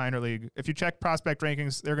excellent minor league. If you check prospect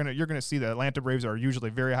rankings, you're gonna see that Atlanta Braves are usually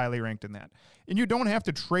very highly ranked in that. And you don't have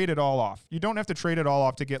to trade it all off. You don't have to trade it all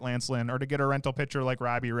off to get Lance Lynn or to get a rental pitcher like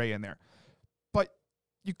Robbie Ray in there. But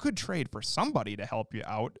you could trade for somebody to help you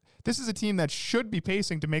out. This is a team that should be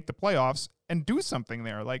pacing to make the playoffs and do something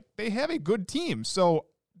there. Like, they have a good team. So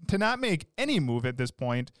to not make any move at this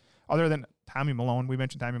point, other than Tommy Malone, we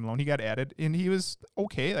mentioned Tommy Malone, he got added, and he was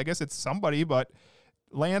okay. I guess it's somebody, but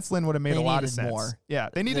Lance Lynn would have made a lot of sense. More. Yeah,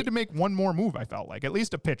 they needed to make one more move, I felt like, at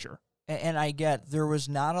least a pitcher. And I get there was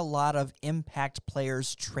not a lot of impact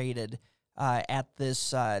players traded at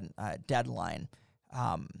this deadline.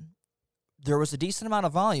 There was a decent amount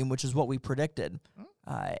of volume, which is what we predicted.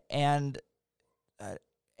 And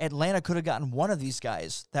Atlanta could have gotten one of these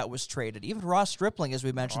guys that was traded. Even Ross Stripling, as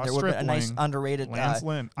we mentioned, there would have been a nice underrated Lance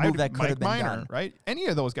Lynn, move that could have been Minor, done. Right? Any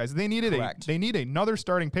of those guys. They needed Correct. they need another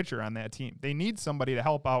starting pitcher on that team. They need somebody to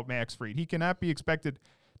help out Max Fried. He cannot be expected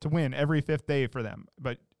to win every 5th day for them.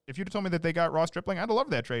 But if you'd told me that they got Ross Stripling, I'd have loved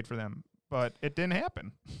that trade for them. But it didn't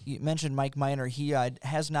happen. You mentioned Mike Minor. He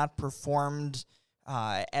has not performed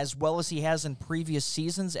as well as he has in previous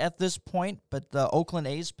seasons at this point, but the Oakland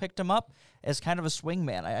A's picked him up as kind of a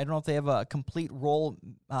swingman. I don't know if they have a complete role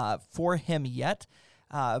for him yet,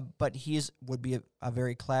 but would be a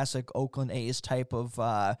very classic Oakland A's type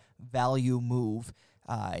of value move.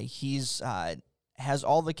 He's has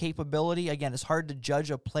all the capability. Again, it's hard to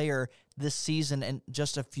judge a player this season in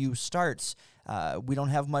just a few starts. We don't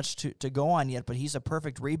have much to go on yet, but he's a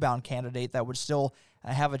perfect rebound candidate that would still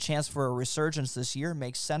have a chance for a resurgence this year.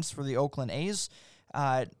 Makes sense for the Oakland A's.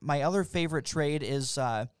 My other favorite trade is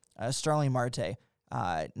Starling Marte.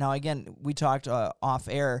 Now, again, we talked off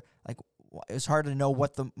air, like it's hard to know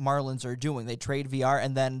what the Marlins are doing. They trade VR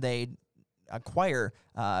and then they acquire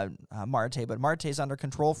Marte, but Marte's under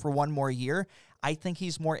control for one more year. I think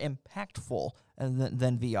he's more impactful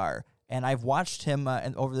than VR. And I've watched him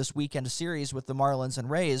over this weekend series with the Marlins and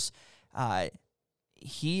Rays.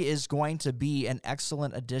 He is going to be an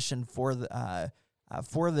excellent addition for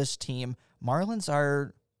this team. Marlins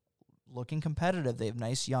are looking competitive. They have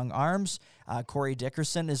nice young arms. Corey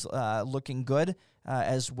Dickerson is looking good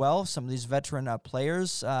as well. Some of these veteran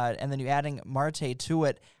players. And then you adding Marte to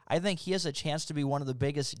it, I think he has a chance to be one of the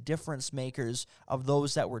biggest difference makers of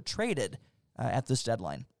those that were traded at this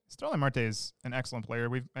deadline. Starling Marte is an excellent player.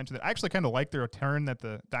 We've mentioned that. I actually kind of like the return that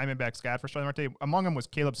the Diamondbacks got for Starling Marte. Among them was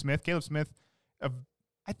Caleb Smith.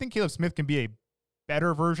 I think Caleb Smith can be a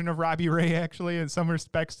better version of Robbie Ray, actually. In some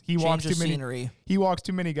respects, he walks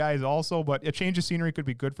too many guys also, but a change of scenery could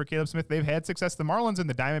be good for Caleb Smith. They've had success. The Marlins and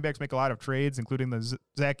the Diamondbacks make a lot of trades, including the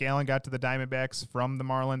Zach Allen got to the Diamondbacks from the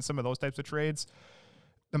Marlins, some of those types of trades.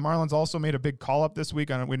 The Marlins also made a big call-up this week.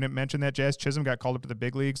 We didn't mention that Jazz Chisholm got called up to the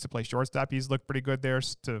big leagues to play shortstop. He's looked pretty good there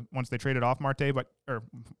once they traded off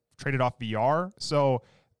traded off VR. So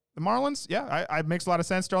the Marlins, it makes a lot of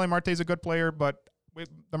sense. Starling Marte's a good player, but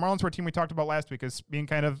the Marlins were a team we talked about last week as being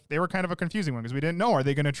they were kind of a confusing one because we didn't know, are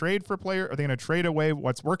they going to trade for player? Are they going to trade away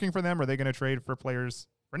what's working for them? Or are they going to trade for players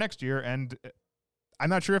for next year? And I'm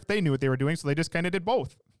not sure if they knew what they were doing, so they just kind of did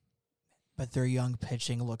both. But their young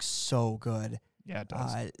pitching looks so good. Yeah, it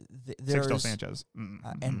does. Sixto Sanchez.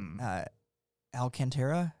 And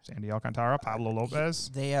Alcantara. Sandy Alcantara, Pablo Lopez.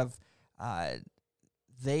 They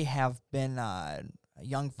have been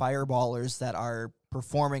young fireballers that are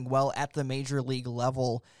performing well at the major league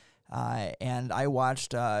level. And I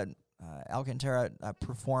watched Alcantara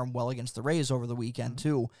perform well against the Rays over the weekend,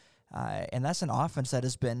 too. And that's an offense that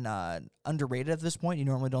has been underrated at this point. You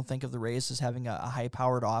normally don't think of the Rays as having a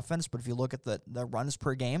high-powered offense, but if you look at the runs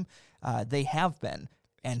per game, they have been,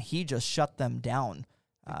 and he just shut them down.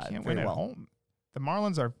 They can't win at home. The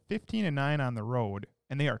Marlins are 15-9 on the road,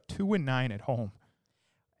 and they are 2-9 at home.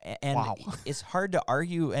 And wow. It's hard to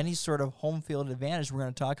argue any sort of home field advantage. We're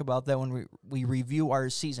going to talk about that when we review our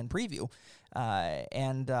season preview. But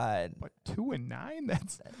 2-9,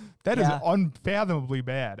 that is unfathomably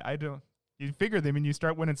bad. You figure you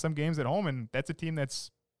start winning some games at home, and that's a team that's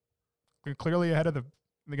clearly ahead of they're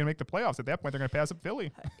going to make the playoffs. At that point, they're going to pass up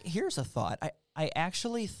Philly. Here's a thought. I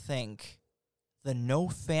actually think the no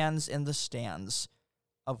fans in the stands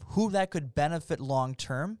of who that could benefit long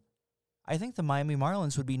term, I think the Miami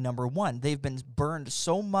Marlins would be number one. They've been burned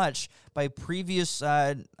so much by previous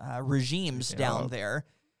regimes down there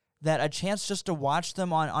that a chance just to watch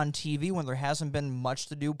them on TV when there hasn't been much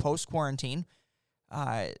to do post-quarantine,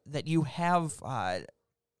 that you have, I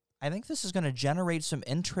think this is going to generate some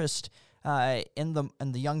interest in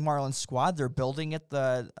the young Marlins squad. They're building it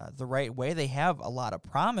the right way. They have a lot of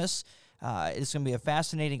promise. It's going to be a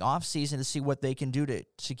fascinating offseason to see what they can do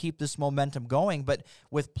to keep this momentum going. But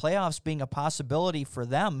with playoffs being a possibility for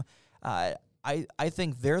them, I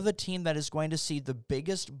think they're the team that is going to see the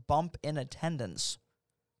biggest bump in attendance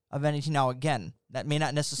of any team. Now, again, that may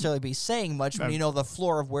not necessarily be saying much when you know the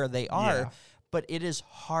floor of where they are, but it is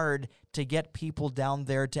hard to get people down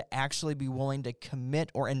there to actually be willing to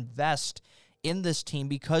commit or invest in this team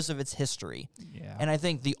because of its history. Yeah. And I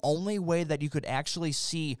think the only way that you could actually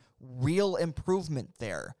see real improvement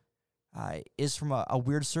there is from a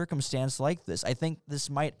weird circumstance like this. I think this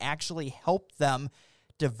might actually help them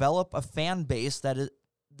develop a fan base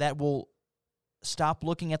that will stop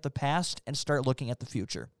looking at the past and start looking at the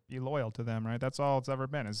future. Be loyal to them, right? That's all it's ever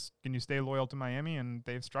been, is can you stay loyal to Miami? And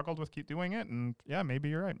they've struggled with keep doing it. And yeah, maybe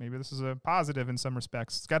you're right. Maybe this is a positive in some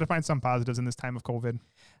respects. It's got to find some positives in this time of COVID.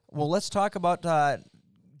 Well, let's talk about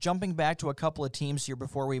jumping back to a couple of teams here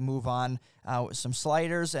before we move on. Some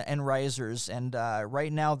sliders and risers. And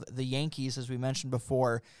right now, the Yankees, as we mentioned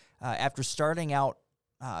before, after starting out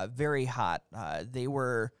very hot, they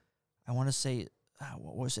were, I want to say,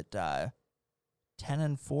 what was it, 10-4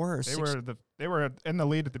 or 6? They were in the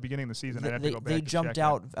lead at the beginning of the season. I'd have to go back. They jumped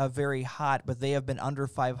out very hot, but they have been under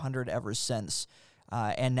 500 ever since.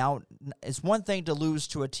 And now it's one thing to lose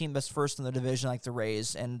to a team that's first in the division like the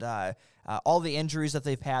Rays, and all the injuries that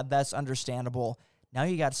they've had, that's understandable. Now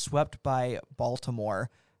you got swept by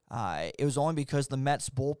Baltimore. It was only because the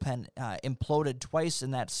Mets bullpen imploded twice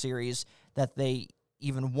in that series that they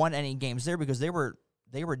even won any games there, because they were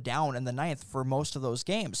down in the ninth for most of those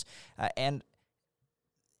games. And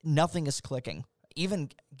nothing is clicking. Even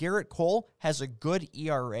Garrett Cole has a good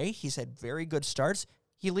ERA. He's had very good starts.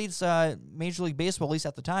 He leads Major League Baseball, at least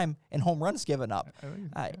at the time, in home runs given up.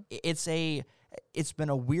 It's been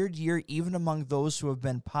a weird year, even among those who have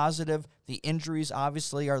been positive. The injuries,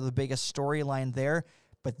 obviously, are the biggest storyline there,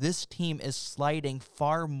 but this team is sliding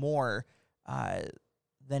far more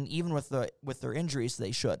than even with their injuries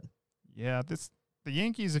they should. Yeah, the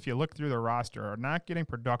Yankees, if you look through their roster, are not getting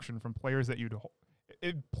production from players that you'd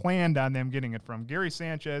planned on them getting it from. Gary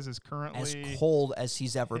Sanchez is currently as cold as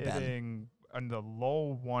he's ever been in the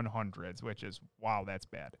low 100s, which is, wow, that's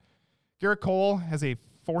bad. Garrett Cole has a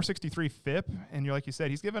 463 FIP, and like you said,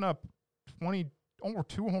 he's given up over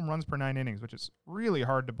 2 home runs per 9 innings, which is really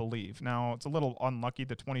hard to believe. Now, it's a little unlucky,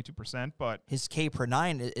 the 22%, but his K per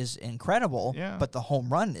 9 is incredible, but the home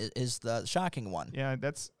run is the shocking one. Yeah,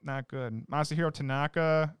 that's not good. Masahiro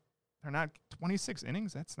Tanaka, they're not 26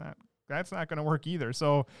 innings. That's not going to work either.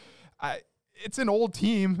 So it's an old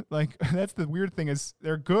team. Like, that's the weird thing is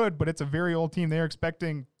they're good, but it's a very old team. They're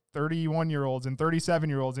expecting 31-year-olds and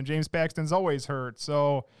 37-year-olds, and James Paxton's always hurt.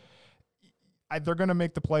 So they're going to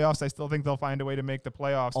make the playoffs. I still think they'll find a way to make the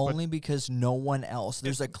playoffs. Only because no one else.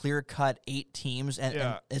 There's a clear-cut 8 teams,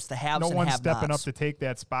 and it's the haves and have-nots. No one's have-nots. stepping up to take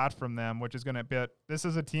that spot from them, which is going to be – this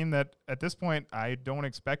is a team that, at this point, I don't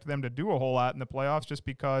expect them to do a whole lot in the playoffs just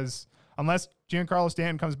because unless Giancarlo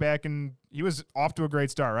Stanton comes back, and he was off to a great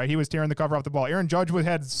start, right? He was tearing the cover off the ball. Aaron Judge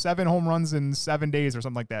had 7 home runs in 7 days or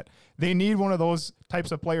something like that. They need one of those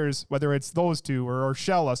types of players, whether it's those two or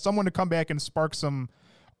Urshela, someone to come back and spark some –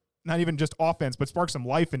 not even just offense, but spark some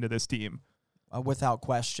life into this team. Without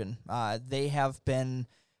question. They have been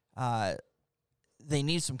they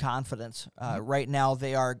need some confidence. Right now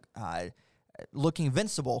they are looking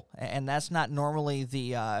invincible, and that's not normally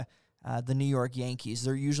the New York Yankees.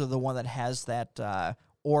 They're usually the one that has that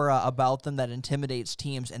aura about them that intimidates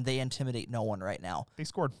teams, and they intimidate no one right now. They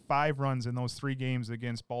scored 5 runs in those 3 games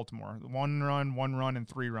against Baltimore. 1 run, and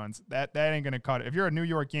 3 runs. That ain't going to cut it. If you're a New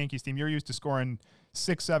York Yankees team, you're used to scoring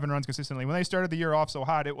 6-7 runs consistently. When they started the year off so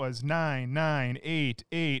hot, it was 9,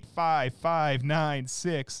 8, 5, 9,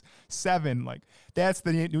 6, 7. Like, that's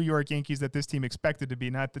the New York Yankees that this team expected to be,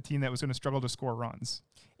 not the team that was going to struggle to score runs.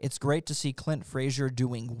 It's great to see Clint Frazier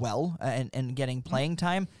doing well and getting playing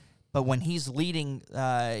time, but when he's leading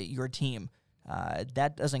your team,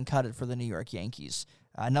 that doesn't cut it for the New York Yankees.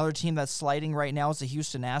 Another team that's sliding right now is the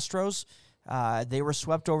Houston Astros. They were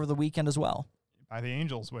swept over the weekend as well. By the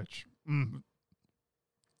Angels, which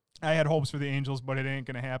I had hopes for the Angels, but it ain't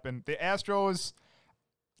going to happen. The Astros,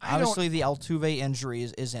 obviously the Altuve injury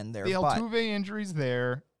is in there. The Altuve injury's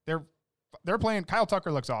there. They're playing. Kyle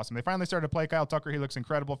Tucker looks awesome. They finally started to play Kyle Tucker. He looks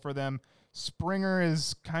incredible for them. Springer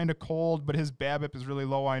is kind of cold, but his BABIP is really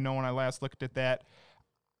low. I know when I last looked at that.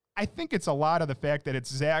 I think it's a lot of the fact that it's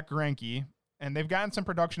Zach Greinke, and they've gotten some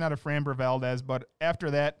production out of Framber Valdez, but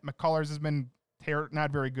after that, McCullers has been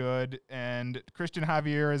not very good, and Christian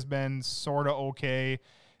Javier has been sort of okay.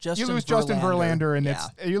 You lose Justin Verlander, and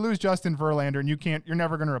you're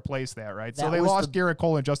never going to replace that, right? So they lost Garrett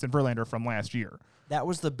Cole and Justin Verlander from last year. That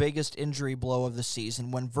was the biggest injury blow of the season.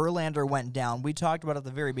 When Verlander went down, we talked about at the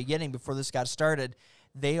very beginning before this got started,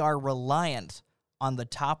 they are reliant on the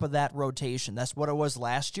top of that rotation. That's what it was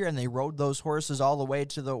last year, and they rode those horses all the way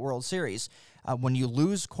to the World Series. When you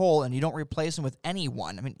lose Cole and you don't replace him with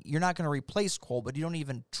anyone, I mean, you're not going to replace Cole, but you don't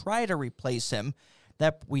even try to replace him.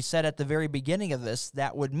 That we said at the very beginning of this,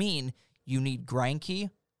 that would mean you need Greinke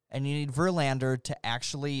and you need Verlander to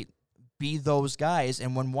actually be those guys.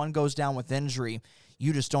 And when one goes down with injury,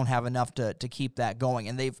 you just don't have enough to keep that going.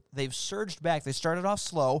 And they've surged back. They started off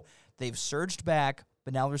slow. They've surged back,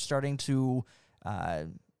 but now they're starting to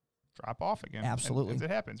drop off again. Absolutely. As it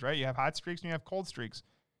happens, right? You have hot streaks and you have cold streaks.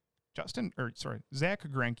 Zach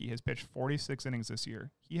Greinke has pitched 46 innings this year.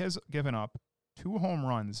 He has given up 2 home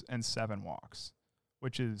runs and 7 walks,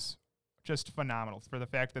 which is just phenomenal for the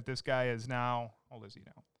fact that this guy is now, how old is he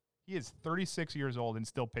now? He is 36 years old and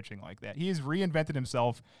still pitching like that. He has reinvented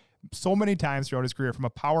himself so many times throughout his career, from a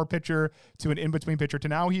power pitcher to an in-between pitcher to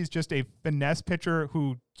now he's just a finesse pitcher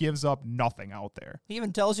who gives up nothing out there. He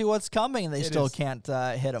even tells you what's coming, and they still can't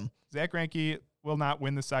hit him. Zach Greinke will not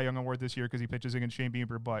win the Cy Young Award this year because he pitches against Shane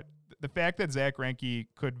Bieber, but the fact that Zach Greinke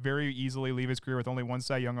could very easily leave his career with only 1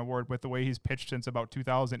 Cy Young Award with the way he's pitched since about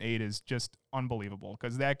 2008 is just unbelievable,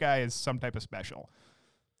 because that guy is some type of special.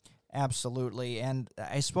 Absolutely. And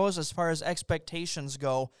I suppose as far as expectations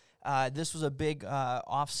go, this was a big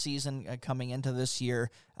off-season coming into this year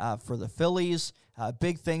for the Phillies.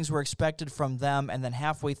 Big things were expected from them, and then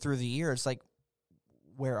halfway through the year, it's like,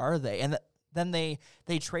 where are they? And then they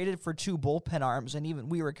traded for 2 bullpen arms, and even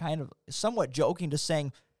we were kind of somewhat joking to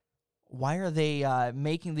saying, why are they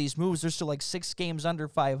making these moves? They're still like 6 games under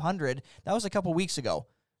 500. That was a couple weeks ago.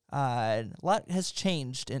 A lot has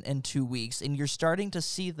changed in 2 weeks, and you're starting to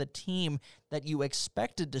see the team that you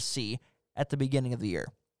expected to see at the beginning of the year.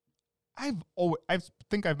 I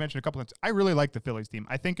think I've mentioned a couple of times, I really like the Phillies team.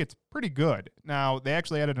 I think it's pretty good. Now, they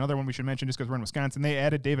actually added another one we should mention just because we're in Wisconsin. They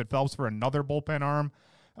added David Phelps for another bullpen arm.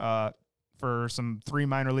 For some 3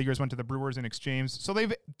 minor leaguers went to the Brewers in exchange. So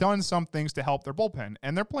they've done some things to help their bullpen,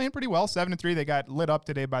 and they're playing pretty well. 7-3. They got lit up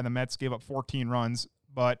today by the Mets, gave up 14 runs,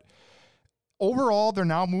 but overall, they're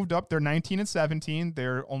now moved up. They're 19-17.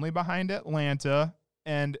 They're only behind Atlanta,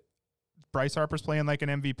 and Bryce Harper's playing like an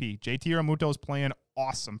MVP. JT Realmuto's playing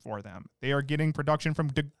awesome for them. They are getting production from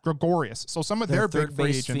Gregorius. So some of their big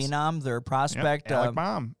free agents. Phenom, their prospect. Yep, Alec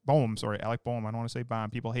Bohm. Alec Bohm. I don't want to say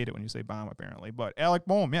Bohm. People hate it when you say Bohm, apparently. But Alec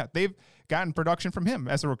Bohm, yeah, they've gotten production from him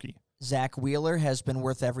as a rookie. Zach Wheeler has been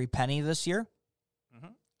worth every penny this year.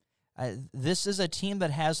 This is a team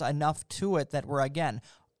that has enough to it that we're, again,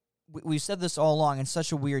 we've said this all along, in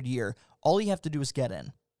such a weird year. All you have to do is get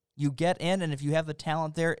in. You get in, and if you have the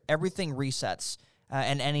talent there, everything resets,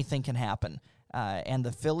 and anything can happen. And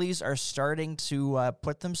the Phillies are starting to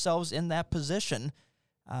put themselves in that position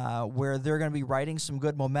where they're going to be riding some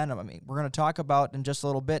good momentum. I mean, we're going to talk about in just a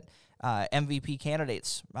little bit MVP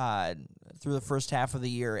candidates through the first half of the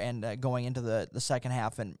year and going into the second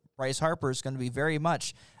half. And Bryce Harper is going to be very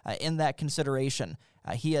much in that consideration.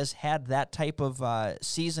 He has had that type of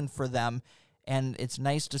season for them, and it's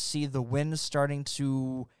nice to see the wins starting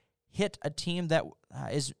to hit a team that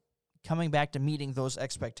is coming back to meeting those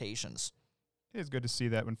expectations. It is good to see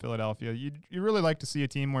that in Philadelphia. You really like to see a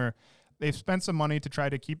team where they've spent some money to try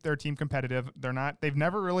to keep their team competitive. They've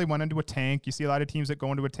never really went into a tank. You see a lot of teams that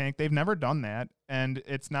go into a tank. They've never done that, and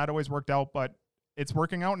it's not always worked out, but it's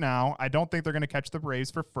working out now. I don't think they're going to catch the Braves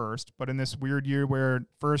for first, but in this weird year where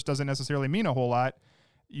first doesn't necessarily mean a whole lot,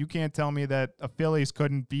 you can't tell me that a Phillies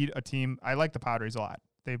couldn't beat a team. I like the Padres a lot.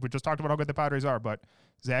 We just talked about how good the Padres are, but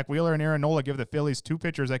Zach Wheeler and Aaron Nola give the Phillies two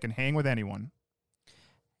pitchers that can hang with anyone.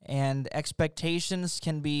 And expectations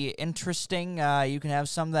can be interesting. You can have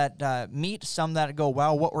some that meet, some that go,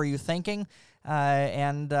 wow, what were you thinking?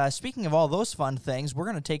 And speaking of all those fun things, we're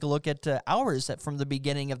going to take a look at ours from the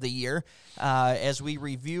beginning of the year as we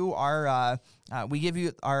review we give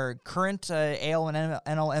you our current AL and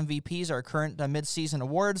NL MVPs, our current midseason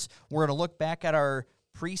awards. We're going to look back at our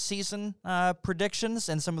preseason predictions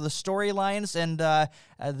and some of the storylines, and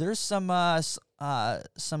there's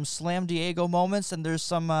some Slam Diego moments, and there's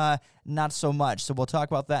some not so much. So we'll talk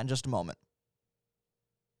about that in just a moment.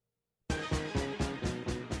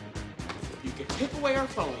 You can take away our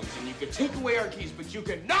phones, and you can take away our keys, but you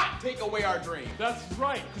cannot take away our dreams. That's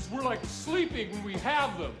right, because we're like sleeping when we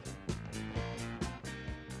have them.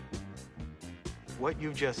 What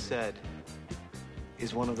you just said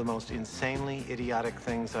is one of the most insanely idiotic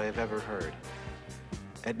things I have ever heard.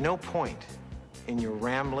 At no point in your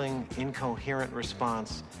rambling, incoherent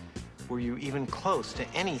response were you even close to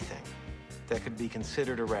anything that could be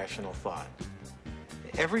considered a rational thought.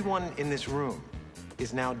 Everyone in this room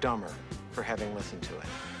is now dumber for having listened to it.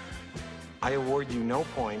 I award you no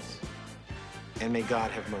points, and may God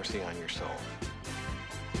have mercy on your soul.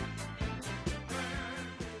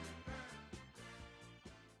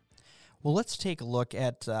 Well, let's take a look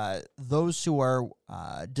at those who are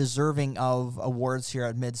deserving of awards here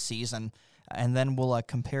at midseason, and then we'll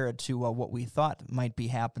compare it to what we thought might be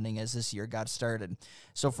happening as this year got started.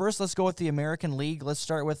 So first, let's go with the American League. Let's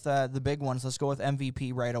start with the big ones. Let's go with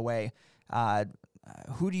MVP right away.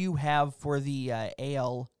 Who do you have for the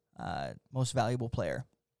AL Most Valuable Player?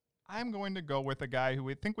 I'm going to go with a guy who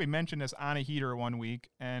we think we mentioned as on a heater one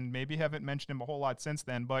week, and maybe haven't mentioned him a whole lot since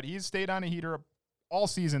then, but he's stayed on a heater all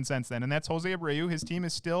season since then, and that's Jose Abreu. His team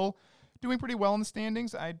is still doing pretty well in the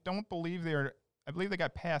standings. I believe they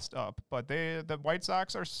got passed up, but the White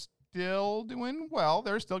Sox are still doing well.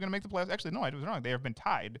 They're still going to make the playoffs. Actually, no, I was wrong. They have been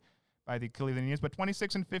tied by the Cleveland Indians, but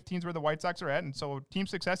 26 and 15 is where the White Sox are at, and so team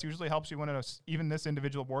success usually helps you win even this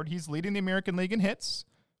individual award. He's leading the American League in hits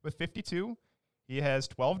with 52. He has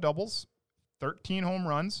 12 doubles, 13 home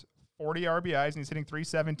runs, 40 RBIs, and he's hitting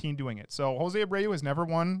 .317 doing it. So Jose Abreu has never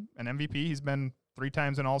won an MVP. He's been 3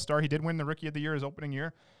 times an All-Star. He did win the Rookie of the Year his opening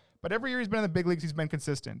year. But every year he's been in the big leagues, he's been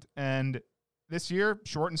consistent. And this year,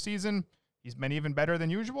 shortened season, he's been even better than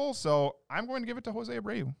usual. So I'm going to give it to Jose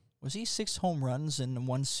Abreu. Was he 6 home runs in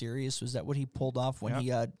one series? Was that what he pulled off when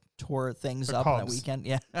he tore things the up Cubs. on that weekend?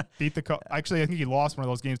 Yeah. Beat the Cubs. Actually, I think he lost one of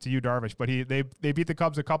those games to Yu Darvish, but they beat the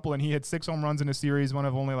Cubs a couple, and he had 6 home runs in a series, one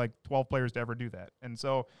of only like 12 players to ever do that. And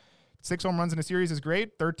so 6 home runs in a series is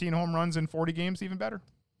great. 13 home runs in 40 games, even better.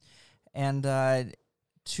 And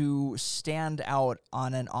to stand out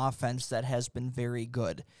on an offense that has been very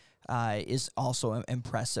good is also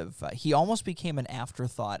impressive. He almost became an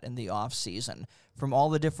afterthought in the offseason from all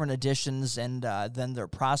the different additions and then their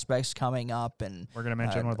prospects coming up. And we're going to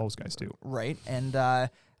mention one of those guys too. Right. And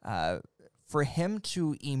for him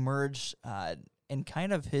to emerge in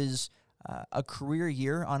kind of his a career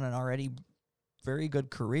year on an already very good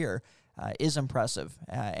career is impressive.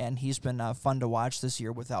 And he's been fun to watch this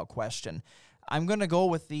year without question. I'm going to go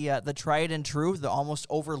with the tried and true, the almost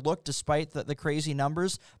overlooked despite the crazy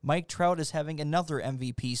numbers. Mike Trout is having another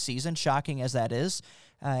MVP season, shocking as that is.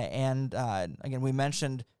 And again, we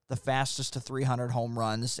mentioned the fastest to 300 home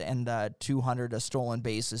runs and 200 stolen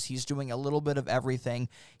bases. He's doing a little bit of everything.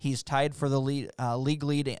 He's tied for the league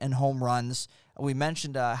lead in home runs. We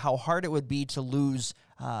mentioned how hard it would be to lose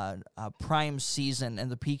a prime season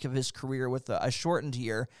and the peak of his career with a shortened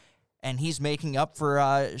year. and he's making up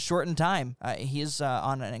for shortened time. He's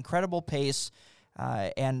on an incredible pace,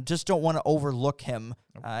 and just don't want to overlook him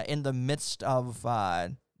in the midst of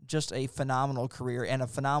just a phenomenal career and a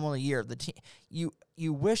phenomenal year.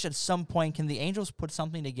 You wish at some point, can the Angels put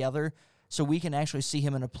something together so we can actually see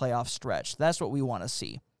him in a playoff stretch? That's what we want to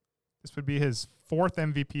see. This would be his 4th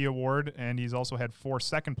MVP award, and he's also had 4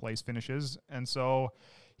 second-place finishes. And so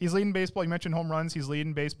he's leading baseball. You mentioned home runs. He's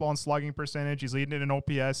leading baseball in slugging percentage. He's leading it in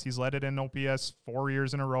OPS. He's led it in OPS 4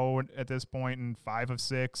 years in a row at this point, and 5 of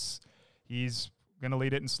 6. He's going to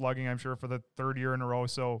lead it in slugging, I'm sure, for the 3rd year in a row.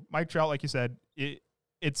 So Mike Trout, like you said,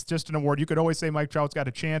 it's just an award. You could always say Mike Trout's got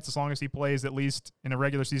a chance as long as he plays at least in a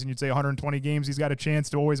regular season. You'd say 120 games. He's got a chance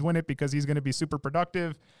to always win it because he's going to be super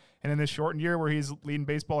productive. And in this shortened year where he's leading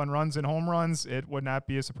baseball in runs and home runs, it would not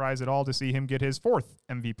be a surprise at all to see him get his 4th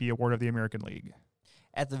MVP award of the American League.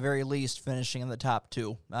 At the very least, finishing in the top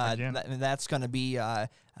 2. That's going to be a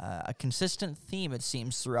consistent theme, it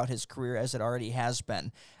seems, throughout his career, as it already has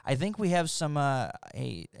been. I think we have some a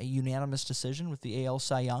unanimous decision with the AL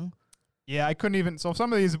Cy Young. Yeah, I couldn't even. So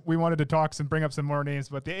some of these we wanted to talk and bring up some more names,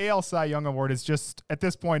 but the AL Cy Young Award is just, at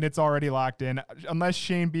this point, it's already locked in. Unless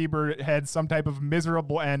Shane Bieber had some type of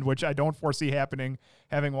miserable end, which I don't foresee happening,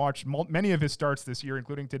 having watched many of his starts this year,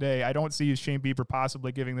 including today, I don't see Shane Bieber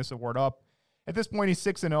possibly giving this award up. At this point, he's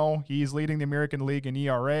 6-0. He's leading the American League in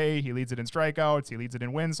ERA. He leads it in strikeouts. He leads it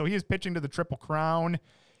in wins. So he is pitching to the Triple Crown.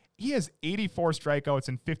 He has 84 strikeouts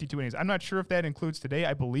in 52 innings. I'm not sure if that includes today.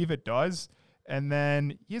 I believe it does. And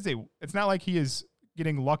then it's not like he is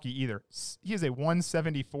getting lucky either. He has a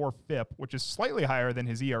 174 FIP, which is slightly higher than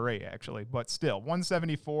his ERA, actually, but still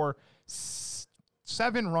 174,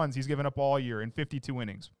 7 runs he's given up all year in 52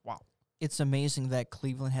 innings. Wow. It's amazing that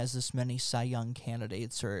Cleveland has this many Cy Young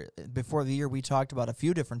candidates. Or before the year, we talked about a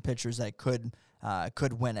few different pitchers that could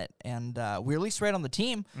win it, and we're at least right on the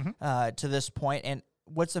team to this point. And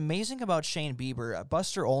what's amazing about Shane Bieber,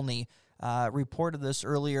 Buster Olney reported this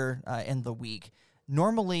earlier in the week.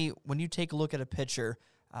 Normally, when you take a look at a pitcher,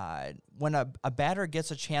 when a batter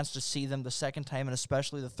gets a chance to see them the second time, and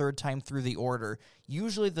especially the third time through the order,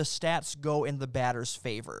 usually the stats go in the batter's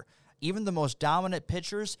favor. Even the most dominant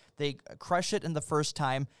pitchers, they crush it in the first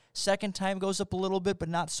time. Second time goes up a little bit, but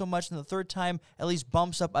not so much. And the third time at least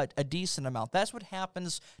bumps up a decent amount. That's what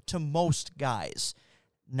happens to most guys.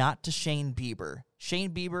 Not to Shane Bieber. Shane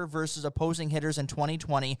Bieber versus opposing hitters in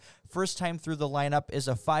 2020. First time through the lineup is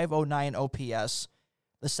a 509 OPS.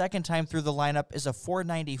 The second time through the lineup is a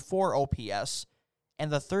 494 OPS. And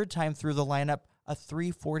the third time through the lineup, a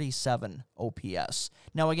 347 OPS.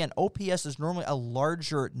 Now, again, OPS is normally a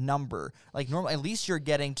larger number. Like, normally, at least you're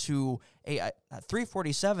getting to a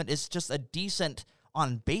 347 is just a decent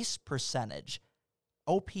on-base percentage.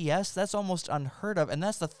 OPS, that's almost unheard of, and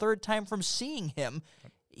that's the third time from seeing him.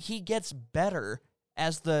 He gets better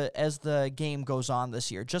as the game goes on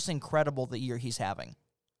this year. Just incredible the year he's having.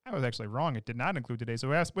 I was actually wrong. It did not include today. So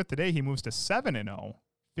with today, he moves to 7-0,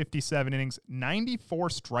 57 innings, 94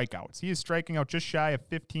 strikeouts. He is striking out just shy of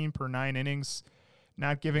 15 per 9 innings,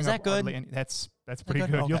 not giving up hardly any. That's pretty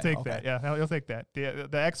good. Okay, You'll take that. Yeah, you'll take that. The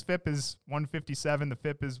xFIP is 157. The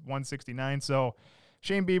FIP is 169. So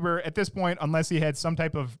Shane Bieber, at this point, unless he had some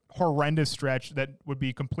type of horrendous stretch that would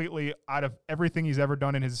be completely out of everything he's ever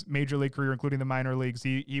done in his major league career, including the minor leagues,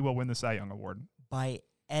 he will win the Cy Young Award. By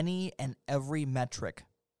any and every metric,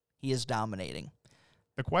 he is dominating.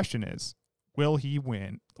 The question is, will he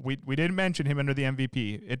win? We didn't mention him under the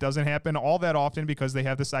MVP. It doesn't happen all that often because they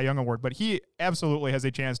have the Cy Young Award, but he absolutely has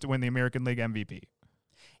a chance to win the American League MVP.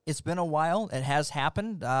 It's been a while. It has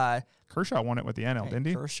happened. Kershaw won it with the NL, didn't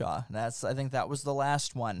he? Kershaw. I think that was the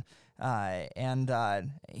last one.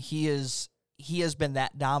 And he has been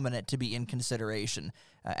that dominant to be in consideration.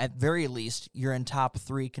 At very least, you're in top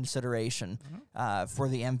 3 consideration for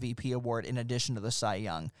the MVP award in addition to the Cy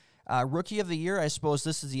Young. Rookie of the Year, I suppose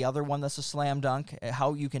this is the other one that's a slam dunk.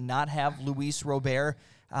 How you cannot have Luis Robert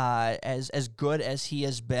as good as he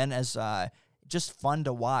has been, as just fun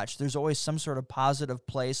to watch. There's always some sort of positive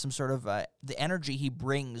play, some sort of the energy he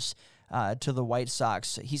brings to the White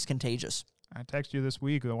Sox. He's contagious. I texted you this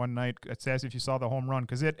week, the one night, it says if you saw the home run,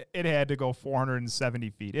 because it had to go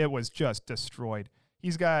 470 feet. It was just destroyed.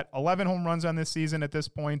 He's got 11 home runs on this season at this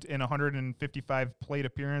point in 155 plate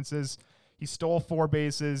appearances. He stole 4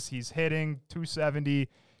 bases. He's hitting 270.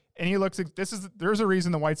 And he looks like there's a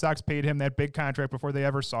reason the White Sox paid him that big contract before they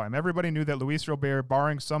ever saw him. Everybody knew that Luis Robert,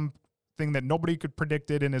 barring some thing that nobody could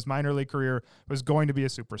predicted in his minor league career was going to be a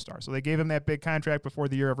superstar. So they gave him that big contract before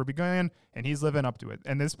the year ever began, and he's living up to it.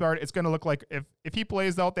 And this part, it's going to look like if he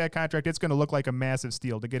plays out that contract, it's going to look like a massive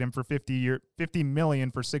steal to get him for $50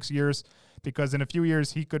 million for 6 years, because in a few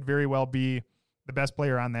years he could very well be the best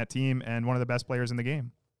player on that team and one of the best players in the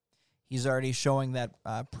game. He's already showing that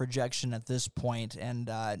projection at this point,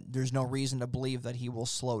 and there's no reason to believe that he will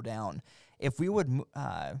slow down. If we would,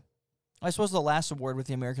 I suppose the last award with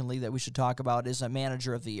the American League that we should talk about is a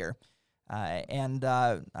Manager of the Year.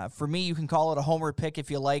 For me, you can call it a homer pick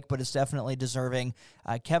if you like, but it's definitely deserving.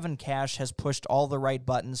 Kevin Cash has pushed all the right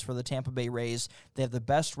buttons for the Tampa Bay Rays. They have the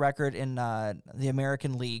best record in the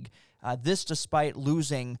American League. This despite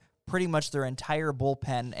losing pretty much their entire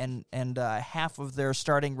bullpen and half of their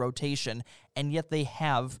starting rotation, and yet they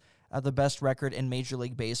have the best record in Major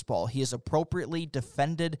League Baseball. He has appropriately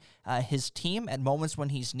defended his team at moments when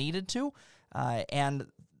he's needed to, and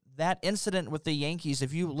that incident with the Yankees,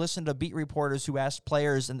 if you listen to beat reporters who asked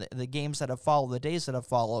players in the games that have followed, the days that have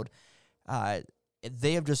followed,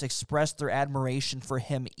 they have just expressed their admiration for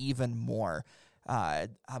him even more.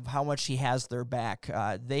 Of how much he has their back.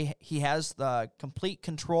 He has the complete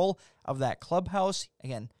control of that clubhouse.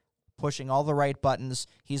 Again, pushing all the right buttons.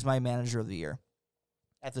 He's my Manager of the Year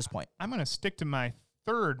at this point. I'm going to stick to my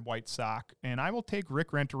third White Sox, and I will take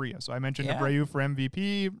Rick Renteria. So I mentioned Abreu for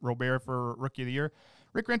MVP, Robert for Rookie of the Year.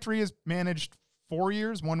 Rick Renteria's managed 4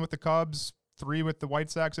 years, one with the Cubs, 3 with the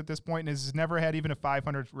White Sox at this point, and has never had even a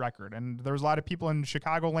 500 record. And there's a lot of people in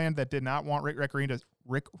Chicagoland that did not want Rick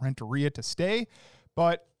Renteria to stay,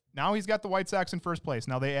 but now he's got the White Sox in first place.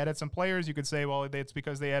 Now they added some players. You could say, well, it's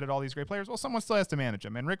because they added all these great players. Well, someone still has to manage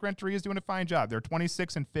them, and Rick Renteria is doing a fine job. They're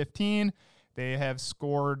 26-15. They have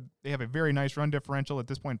a very nice run differential at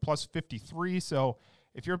this point, plus 53. So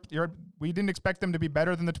if we didn't expect them to be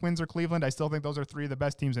better than the Twins or Cleveland. I still think those are 3 of the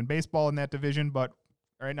best teams in baseball in that division, but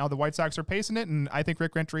right now the White Sox are pacing it, and I think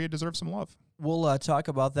Rick Renteria deserves some love. We'll talk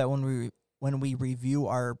about that when we review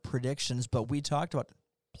our predictions, but we talked about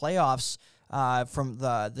playoffs from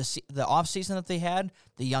the offseason that they had,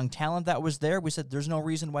 the young talent that was there. We said there's no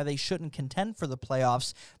reason why they shouldn't contend for the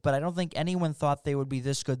playoffs, but I don't think anyone thought they would be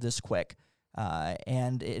this good this quick.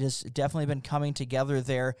 And it has definitely been coming together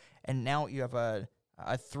there, and now you have a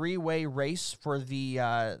 3-way race for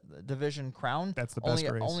the division crown. That's the best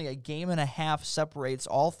race. Only a game and a half separates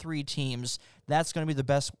all 3 teams. That's going to be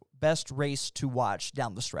the best race to watch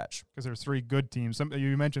down the stretch. Because there's 3 good teams.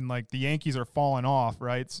 You mentioned like the Yankees are falling off,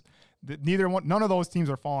 right? None of those teams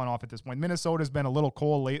are falling off at this point. Minnesota's been a little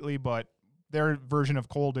cold lately, but their version of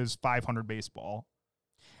cold is 500 baseball.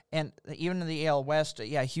 And even in the AL West,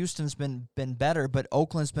 Houston's been better, but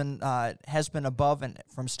Oakland's has been above, and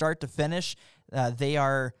from start to finish, they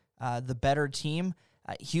are the better team.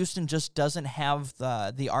 Houston just doesn't have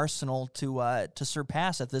the arsenal to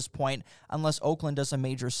surpass at this point, unless Oakland does a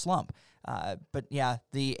major slump. But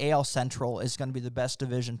the AL Central is going to be the best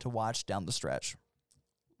division to watch down the stretch.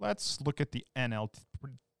 Let's look at the NL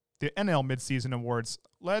midseason awards.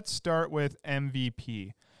 Let's start with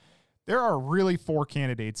MVP. There are really 4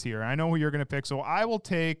 candidates here. I know who you're going to pick, so I will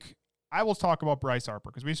talk about Bryce Harper,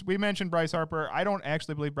 because we mentioned Bryce Harper. I don't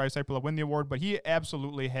actually believe Bryce Harper will win the award, but he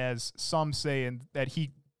absolutely has some say in that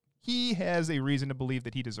he has a reason to believe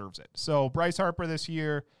that he deserves it. So Bryce Harper this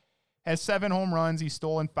year has 7 home runs. He's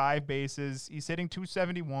stolen 5 bases. He's hitting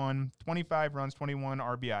 .271, 25 runs, 21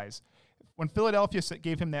 RBIs. When Philadelphia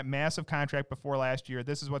gave him that massive contract before last year,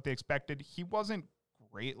 this is what they expected. He wasn't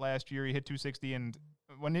great last year. He hit .260, and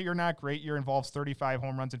when you're not great, you're involves 35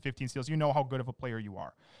 home runs and 15 steals. You know how good of a player you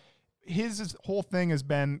are. His whole thing has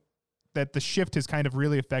been that the shift has kind of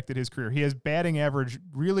really affected his career. He has batting average,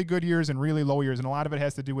 really good years and really low years, and a lot of it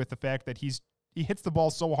has to do with the fact that he hits the ball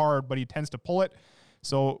so hard, but he tends to pull it.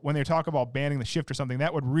 So when they talk about banning the shift or something,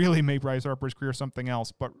 that would really make Bryce Harper's career something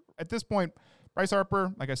else. But at this point, Bryce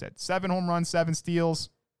Harper, like I said, 7 home runs, 7 steals,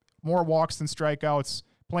 more walks than strikeouts,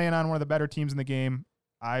 playing on one of the better teams in the game.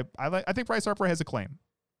 I think Bryce Harper has a claim.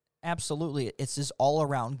 Absolutely. It's his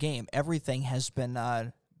all-around game. Everything has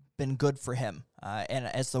been good for him. And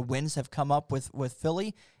as the wins have come up with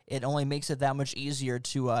Philly, it only makes it that much easier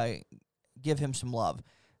to give him some love.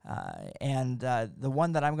 And the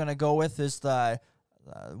one that I'm going to go with is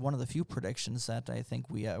one of the few predictions that I think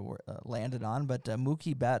we landed on, but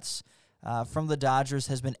Mookie Betts from the Dodgers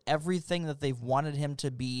has been everything that they've wanted him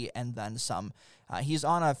to be and then some. He's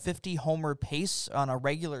on a 50-homer pace on a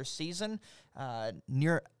regular season,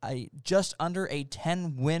 just under a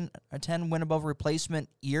 10-win above replacement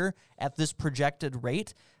year at this projected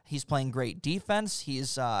rate. He's playing great defense.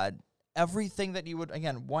 He's everything that you would,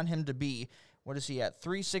 again, want him to be what is he at?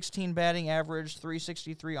 316 batting average,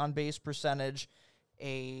 363 on base percentage,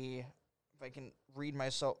 if I can read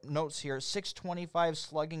myself notes here, 625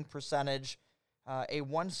 slugging percentage, a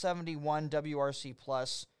 171 WRC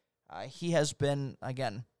plus. He has been,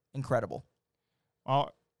 again, incredible.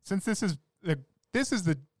 Well, since this is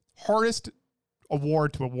the hardest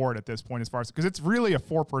award to award at this point, as far as, because it's really a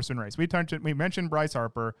 4-person race. We mentioned Bryce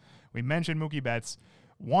Harper, we mentioned Mookie Betts.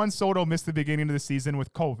 Juan Soto missed the beginning of the season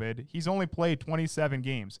with COVID. He's only played 27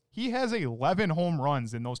 games. He has 11 home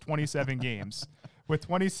runs in those 27 games with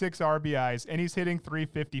 26 RBIs, and he's hitting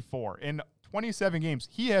 354. In 27 games,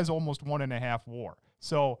 he has almost 1.5 WAR.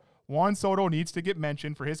 So Juan Soto needs to get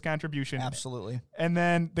mentioned for his contribution. Absolutely. And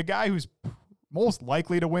then the guy who's most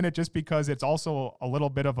likely to win it, just because it's also a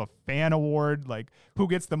little bit of a fan award, like who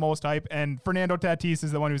gets the most hype. And Fernando Tatis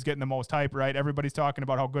is the one who's getting the most hype, right? Everybody's talking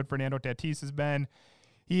about how good Fernando Tatis has been.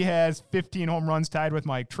 He has 15 home runs tied with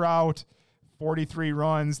Mike Trout, 43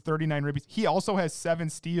 runs, 39 ribbies. He also has 7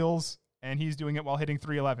 steals, and he's doing it while hitting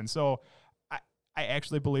 311. So I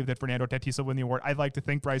actually believe that Fernando Tatis will win the award. I'd like to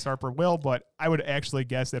think Bryce Harper will, but I would actually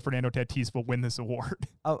guess that Fernando Tatis will win this award.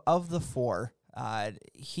 Of the 4,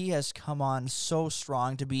 he has come on so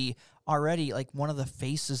strong to be already like one of the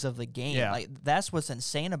faces of the game. Yeah. Like, that's what's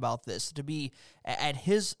insane about this, to be at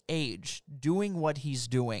his age doing what he's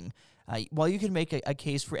doing. While you can make a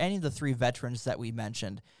case for any of the 3 veterans that we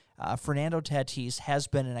mentioned, Fernando Tatis has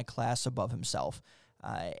been in a class above himself.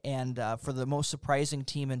 And for the most surprising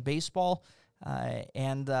team in baseball,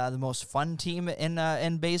 and the most fun team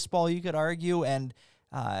in baseball, you could argue, and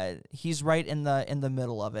he's right in the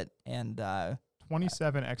middle of it. And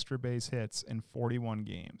 27 extra base hits in 41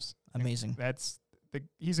 games. Amazing.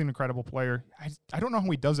 He's an incredible player. I don't know how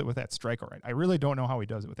he does it with that strikeout rate. I really don't know how he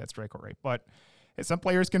does it with that strikeout rate, but some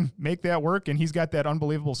players can make that work, and he's got that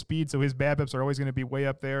unbelievable speed, so his BABIPs are always going to be way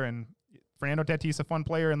up there. And Fernando Tatis, a fun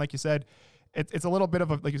player, and like you said, it's a little bit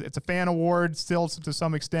of it's a fan award still to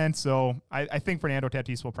some extent, so I think Fernando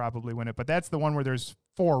Tatis will probably win it, but that's the one where there's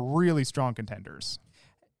 4 really strong contenders.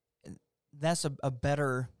 That's a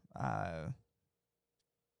better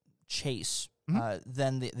chase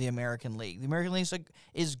than the American League. The American League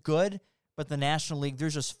is good, but the National League,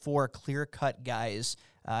 there's just 4 clear-cut guys,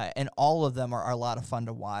 and all of them are a lot of fun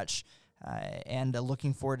to watch, and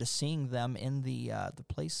looking forward to seeing them in the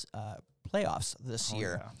playoffs this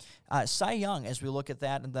year. Yeah. Cy Young, as we look at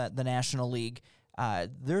that in the National League,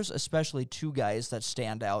 there's especially 2 guys that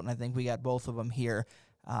stand out, and I think we got both of them here.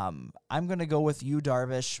 I'm going to go with Yu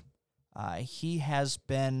Darvish. He has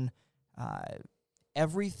been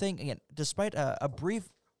everything, again, despite a brief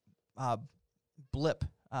blip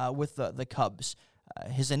with the Cubs.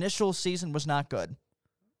 His initial season was not good.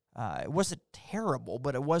 It wasn't terrible,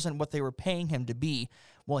 but it wasn't what they were paying him to be.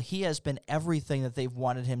 Well, he has been everything that they've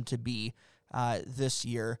wanted him to be this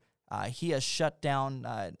year. He has shut down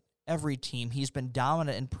every team. He's been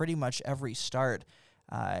dominant in pretty much every start.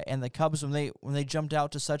 And the Cubs, when they jumped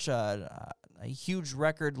out to such a huge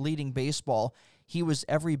record-leading baseball, he was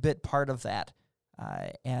every bit part of that.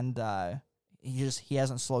 And he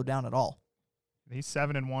hasn't slowed down at all. He's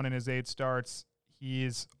 7-1 in his 8 starts.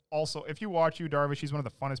 He's also, if you watch Yu Darvish, he's one of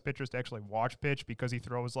the funnest pitchers to actually watch pitch, because he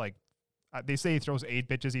throws they say he throws 8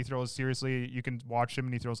 pitches. He throws, seriously, you can watch him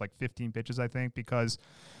and he throws 15 pitches, I think, because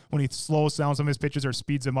when he slows down some of his pitches or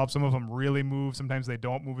speeds them up, some of them really move. Sometimes they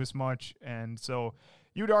don't move as much. And so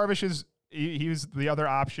Yu Darvish he was the other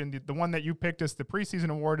option. The one that you picked as the preseason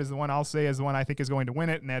award is the one I'll say is the one I think is going to win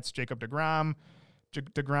it, and that's Jacob deGrom.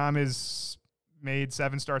 deGrom is made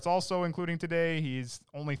 7 starts also, including today. He's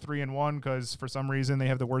only 3-1 because for some reason they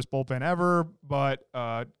have the worst bullpen ever. But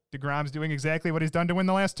deGrom's doing exactly what he's done to win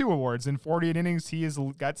the last 2 awards. In 48 innings, he has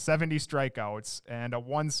got 70 strikeouts and a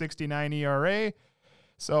 1.69 ERA.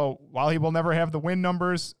 So while he will never have the win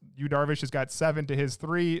numbers, Yu Darvish has got 7 to his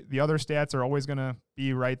 3. The other stats are always going to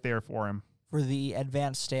be right there for him. For the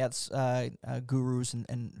advanced stats gurus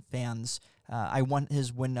and fans, I want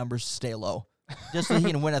his win numbers to stay low. Just so he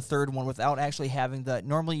can win a 3rd one without actually having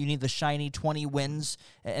normally you need the shiny 20 wins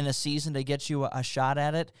in a season to get you a shot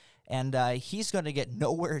at it. And he's going to get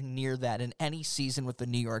nowhere near that in any season with the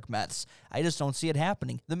New York Mets. I just don't see it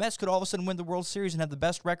happening. The Mets could all of a sudden win the World Series and have the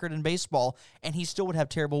best record in baseball, and he still would have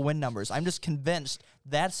terrible win numbers. I'm just convinced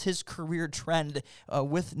that's his career trend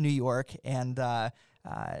with New York. And but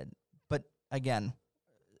again,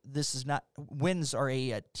 this is not, wins are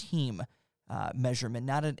a team measurement,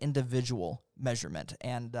 not an individual measurement.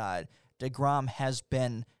 And deGrom has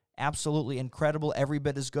been absolutely incredible, every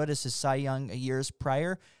bit as good as his Cy Young years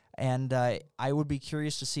prior. And I would be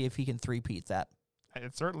curious to see if he can three-peat that.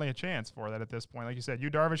 it's certainly a chance for that at this point. Like you said,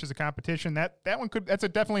 Darvish is a competition. That's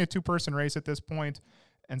definitely a 2-person race at this point.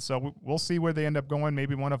 And so we'll see where they end up going.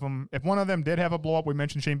 Maybe if one of them did have a blow up, we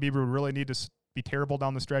mentioned Shane Bieber would really need to be terrible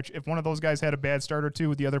down the stretch. If one of those guys had a bad start or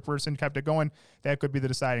two, the other person kept it going, that could be the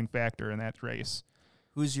deciding factor in that race.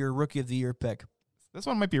 Who's your Rookie of the Year pick? This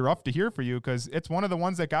one might be rough to hear for you because it's one of the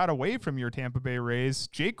ones that got away from your Tampa Bay Rays,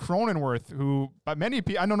 Jake Cronenworth, who, but many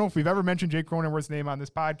people, I don't know if we've ever mentioned Jake Cronenworth's name on this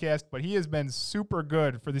podcast, but he has been super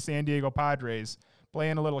good for the San Diego Padres,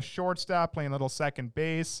 playing a little shortstop, playing a little second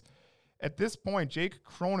base. At this point, Jake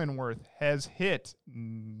Cronenworth has hit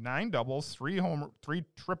 9 doubles, 3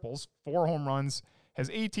 triples, 4 home runs, has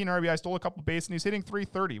 18 RBI, stole a couple bases, and he's hitting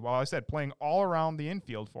 .330, while I said playing all around the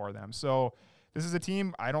infield for them. So this is a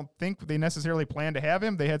team, I don't think they necessarily plan to have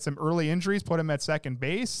him. They had some early injuries, put him at second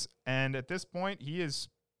base, and at this point, he is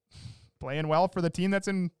playing well for the team that's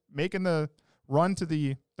making the run to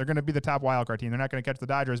they're going to be the top wildcard team. They're not going to catch the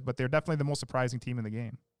Dodgers, but they're definitely the most surprising team in the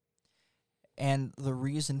game. And the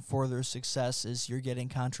reason for their success is you're getting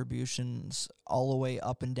contributions all the way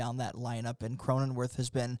up and down that lineup, and Cronenworth has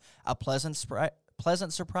been a pleasant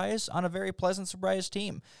surprise on a very pleasant surprise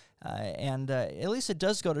team. And at least it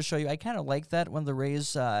does go to show you, I kind of like that when the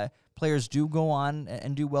Rays players do go on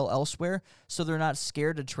and do well elsewhere, so they're not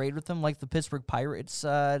scared to trade with them like the Pittsburgh Pirates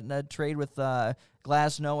trade with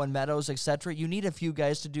Glasnow and Meadows, etc. You need a few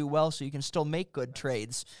guys to do well so you can still make good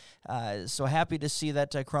trades. So happy to see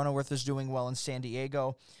that Cronenworth is doing well in San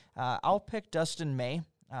Diego. I'll pick Dustin May.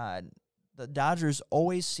 The Dodgers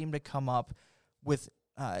always seem to come up with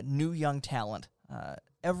new young talent.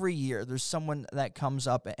 Every year there's someone that comes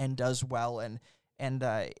up and does well, and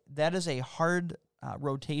that is a hard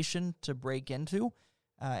rotation to break into,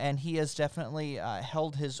 and he has definitely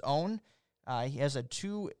held his own. He has a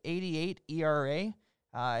 2.88 ERA.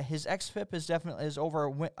 His xFIP is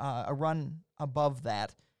over a run above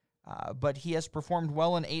that, but he has performed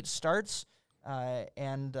well in 8 starts.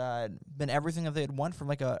 And been everything that they'd want from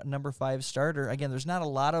like a number 5 starter. Again, there's not a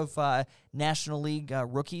lot of National League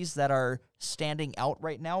rookies that are standing out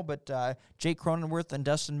right now, but Jake Cronenworth and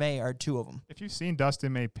Dustin May are 2 of them. If you've seen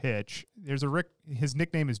Dustin May pitch, his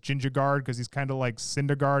nickname is Gingerguard because he's kind of like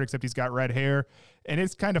Syndergaard, except he's got red hair. And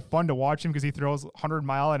it's kind of fun to watch him because he throws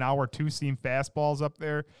 100-mile-an-hour 2-seam fastballs up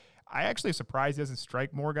there. I actually am surprised he doesn't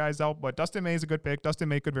strike more guys out, but Dustin May is a good pick. Dustin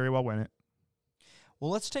May could very well win it.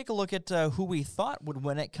 Well, let's take a look at who we thought would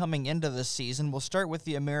win it coming into this season. We'll start with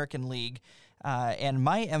the American League, and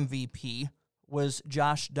my MVP was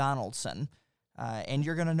Josh Donaldson. And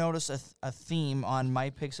you're going to notice a theme on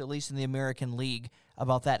my picks, at least in the American League,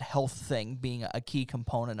 about that health thing being a key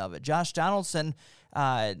component of it. Josh Donaldson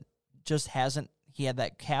just hasn't. He had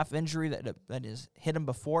that calf injury that has hit him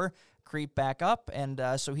before, creep back up, and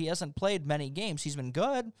so he hasn't played many games. He's been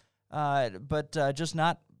good, but just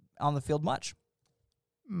not on the field much.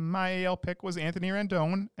 My AL pick was Anthony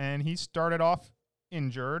Rendon, and he started off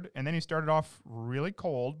injured, and then he started off really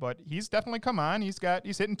cold, but he's definitely come on. He's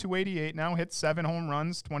hitting 288 now, hit 7 home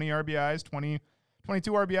runs, 20 RBIs,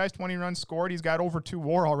 22 RBIs, 20 runs scored. He's got over 2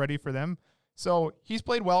 WAR already for them. So he's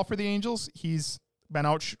played well for the Angels. He's been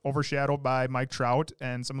overshadowed by Mike Trout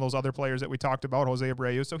and some of those other players that we talked about, Jose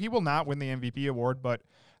Abreu. So he will not win the MVP award, but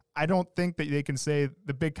I don't think that they can say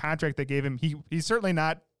the big contract they gave him, he's certainly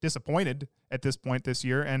not disappointed at this point this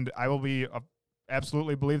year, and I will be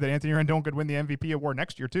absolutely believe that Anthony Rendon could win the MVP award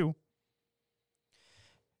next year too.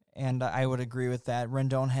 And I would agree with that.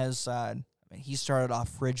 Rendon has he started off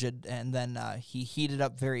frigid, and then he heated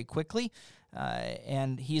up very quickly,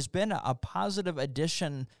 and he's been a positive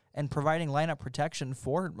addition and providing lineup protection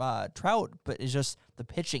for Trout, but it's just the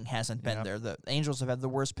pitching hasn't been there. The Angels have had the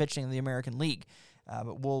worst pitching in the American League.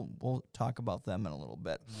 But we'll talk about them in a little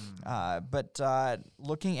bit. But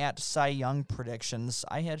looking at Cy Young predictions,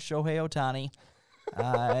 I had Shohei Ohtani.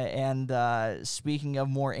 And speaking of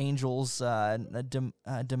more Angels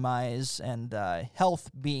demise and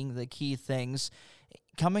health being the key things,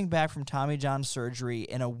 coming back from Tommy John surgery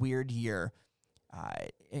in a weird year,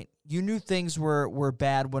 you knew things were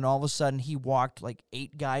bad when all of a sudden he walked like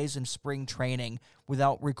 8 guys in spring training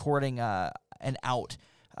without recording an out.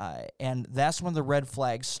 And that's when the red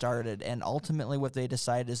flags started. And ultimately what they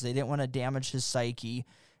decided is they didn't want to damage his psyche,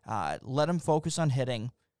 let him focus on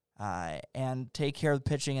hitting, and take care of the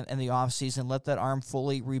pitching in the offseason, let that arm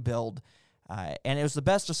fully rebuild. And it was the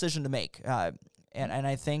best decision to make. And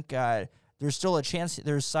I think there's still a chance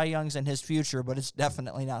there's Cy Young's in his future, but it's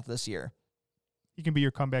definitely not this year. He can be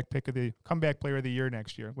your comeback player of the year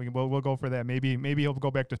next year. We'll go for that. Maybe he'll go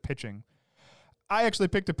back to pitching. I actually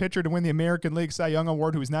picked a pitcher to win the American League Cy Young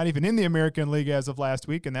Award who was not even in the American League as of last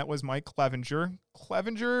week, and that was Mike Clevinger.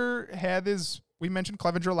 Clevinger had his we mentioned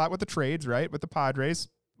Clevenger a lot with the trades, right? With the Padres,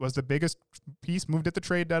 was the biggest piece moved at the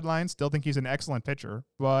trade deadline. Still think he's an excellent pitcher,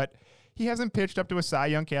 but he hasn't pitched up to a Cy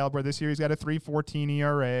Young caliber this year. He's got a 3.14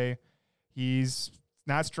 ERA. He's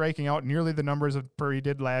not striking out nearly the numbers of per he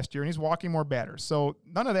did last year, and he's walking more batters. So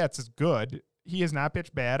none of that's as good. He has not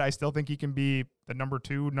pitched bad. I still think he can be the number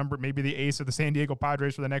 2, maybe the ace of the San Diego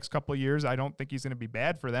Padres for the next couple of years. I don't think he's going to be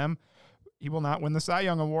bad for them. He will not win the Cy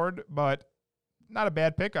Young Award, but not a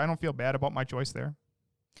bad pick. I don't feel bad about my choice there.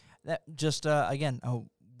 That just again a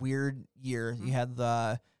weird year. You had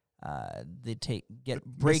the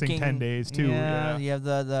breaking missing 10 days too. Yeah. You have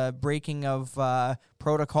the breaking of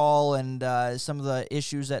protocol and some of the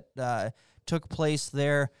issues that took place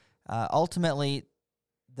there. Ultimately,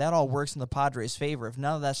 that all works in the Padres' favor. If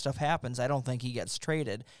none of that stuff happens, I don't think he gets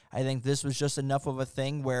traded. I think this was just enough of a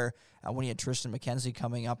thing where when you had Tristan McKenzie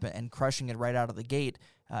coming up and crushing it right out of the gate,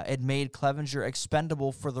 it made Clevenger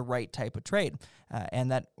expendable for the right type of trade, and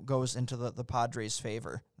that goes into the Padres'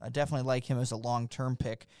 favor. I definitely like him as a long-term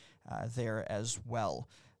pick there as well.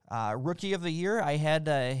 Rookie of the year, I had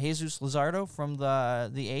Jesus Luzardo from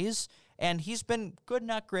the A's. And he's been good,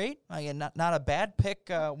 not great. Not a bad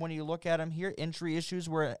pick when you look at him here. Injury issues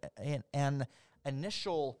were an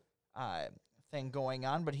initial thing going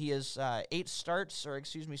on, but he has 6 starts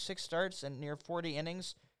and near 40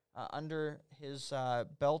 innings under his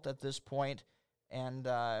belt at this point. And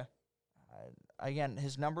again,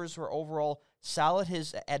 his numbers were overall solid.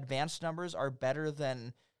 His advanced numbers are better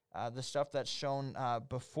than the stuff that's shown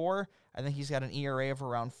before. I think he's got an ERA of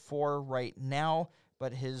around 4 right now,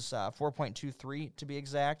 but his 4.23 to be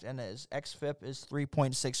exact, and his xFIP is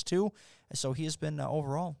 3.62. So he has been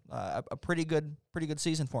overall a pretty good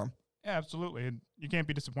season for him. Yeah, absolutely. You can't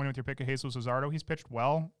be disappointed with your pick of Jesus Luzardo. He's pitched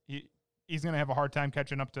well. He's going to have a hard time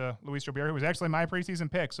catching up to Luis Robert, who was actually my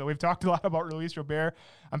preseason pick. So we've talked a lot about Luis Robert.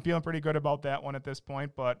 I'm feeling pretty good about that one at this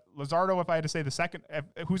point. But Luzardo, if I had to say the second,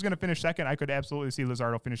 who's going to finish second, I could absolutely see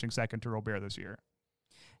Luzardo finishing second to Robert this year.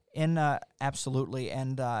 Absolutely.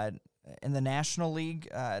 And in the National League,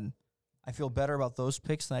 I feel better about those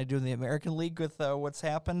picks than I do in the American League with what's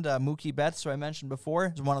happened. Mookie Betts, who I mentioned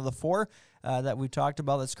before, is one of the 4 that we talked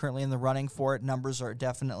about that's currently in the running for it. Numbers are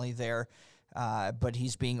definitely there, but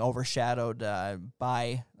he's being overshadowed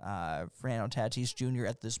by Fernando Tatis Jr.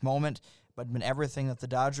 at this moment. But everything that the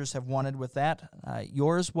Dodgers have wanted with that,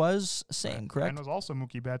 yours was same, correct? Mine was also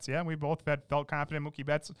Mookie Betts. Yeah, we both felt confident. Mookie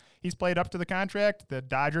Betts, he's played up to the contract. The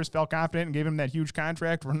Dodgers felt confident and gave him that huge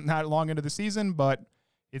contract not long into the season, but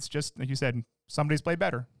it's just, like you said, somebody's played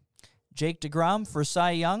better. Jake DeGrom for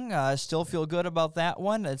Cy Young, still feel good about that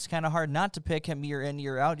one. It's kind of hard not to pick him year in,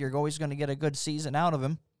 year out. You're always going to get a good season out of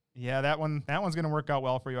him. Yeah, that one's going to work out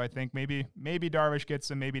well for you, I think. Maybe Darvish gets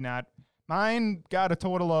him, maybe not. Mine got a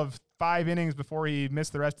total of 5 innings before he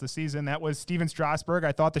missed the rest of the season. That was Steven Strasburg.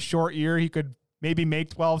 I thought the short year he could maybe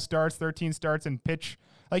make 12 starts, 13 starts, and pitch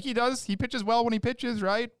like he does. He pitches well when he pitches,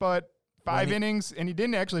 right? But 5 innings, and he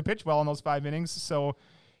didn't actually pitch well in those 5 innings, so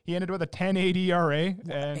he ended with a 10.8 ERA.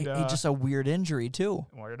 And just a weird injury, too.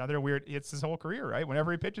 Or another weird, it's his whole career, right?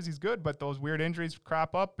 Whenever he pitches, he's good, but those weird injuries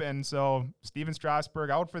crop up, and so Steven Strasburg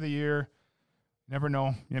out for the year. Never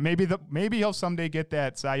know. Yeah, maybe he'll someday get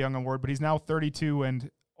that Cy Young Award, but he's now 32,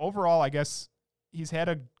 and overall, I guess he's had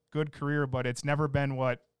a good career, but it's never been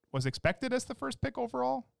what was expected as the first pick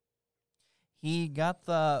overall. He got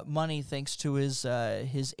the money thanks to his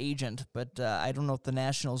agent, but I don't know if the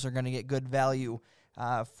Nationals are going to get good value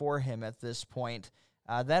for him at this point.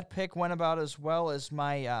 That pick went about as well as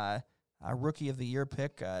my Rookie of the Year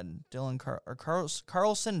pick, Carlson. Dylan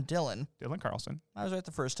Carlson. I was right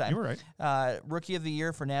the first time. You were right. Rookie of the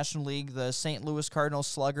Year for National League, the St. Louis Cardinals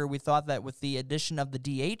slugger. We thought that with the addition of the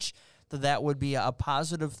DH, that would be a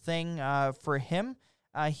positive thing for him.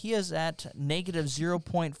 He is at negative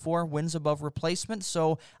 0.4 wins above replacement,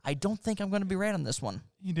 so I don't think I'm going to be right on this one.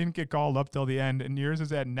 He didn't get called up till the end, and yours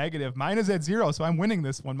is at negative. Mine is at 0, so I'm winning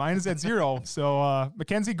this one. Mine is at 0. So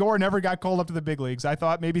Mackenzie Gore never got called up to the big leagues. I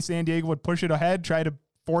thought maybe San Diego would push it ahead, try to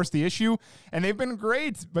force the issue, and they've been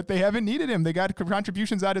great, but they haven't needed him. They got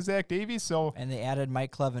contributions out of Zach Davies, and they added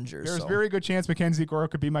Mike Clevenger. There's a very good chance Mackenzie Gore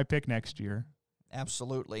could be my pick next year.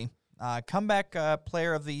 Absolutely. Comeback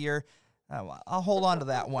player of the year. I'll hold on to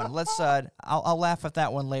that one. Let's. I'll laugh at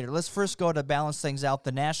that one later. Let's first go to balance things out.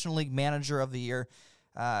 The National League Manager of the Year.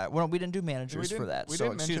 Well, we didn't do managers for that. We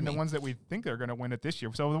didn't mention the ones that we think are going to win it this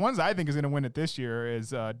year. So the ones I think is going to win it this year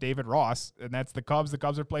is David Ross, and that's the Cubs. The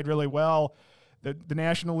Cubs have played really well. The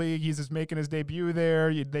National League, he's just making his debut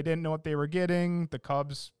there. They didn't know what they were getting. The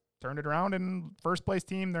Cubs turned it around, and first place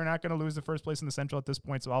team, they're not going to lose the first place in the Central at this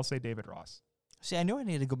point, so I'll say David Ross. See, I knew I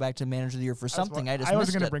needed to go back to Manager of the Year for something. I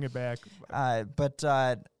was going to bring it back. But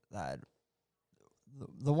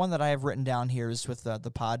the one that I have written down here is with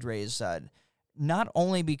the Padres. Not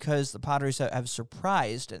only because the Padres have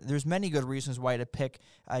surprised, there's many good reasons why to pick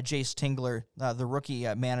Jace Tingler, the rookie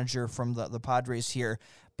manager from the Padres here.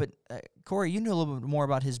 But Corey, you knew a little bit more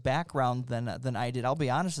about his background than I did. I'll be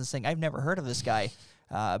honest in saying I've never heard of this guy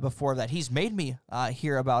before that. He's made me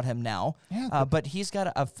hear about him now. Yeah, but he's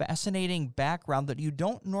got a fascinating background that you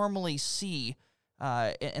don't normally see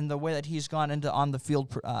in the way that he's gone into on the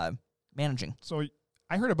field managing. So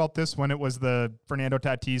I heard about this when it was the Fernando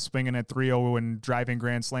Tatis swinging at 3-0 and driving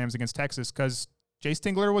grand slams against Texas, because Jace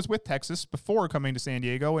Tingler was with Texas before coming to San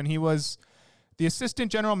Diego, and he was the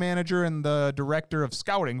assistant general manager and the director of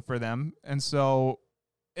scouting for them. And so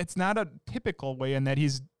it's not a typical way in that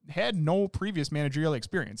he's had no previous managerial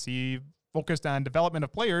experience. He focused on development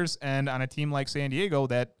of players, and on a team like San Diego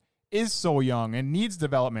that is so young and needs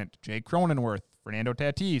development. Jake Cronenworth, Fernando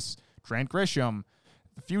Tatis, Trent Grisham,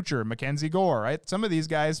 the future, Mackenzie Gore, right? Some of these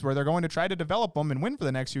guys where they're going to try to develop them and win for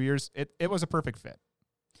the next few years, it was a perfect fit.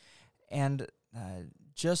 And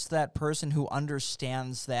just that person who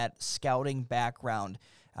understands that scouting background,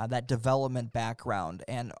 that development background,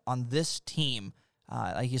 and on this team,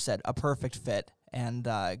 like you said, a perfect fit. And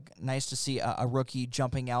nice to see a rookie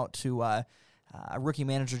jumping out to a rookie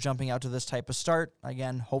manager jumping out to this type of start.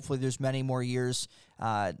 Again, hopefully there's many more years.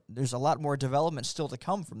 There's a lot more development still to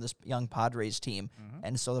come from this young Padres team.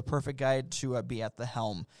 And so the perfect guy to be at the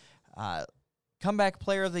helm. Comeback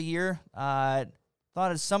player of the year.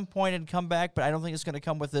 Thought at some point it'd come back, but I don't think it's going to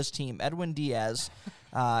come with this team. Edwin Diaz,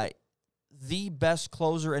 the best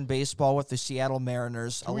closer in baseball with the Seattle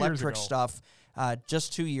Mariners. Electric stuff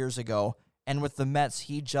just 2 years ago. And with the Mets,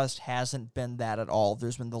 he just hasn't been that at all.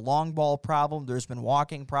 There's been the long ball problem. There's been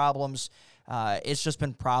walking problems. It's just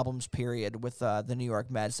been problems, period, with the New York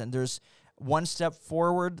Mets. And there's one step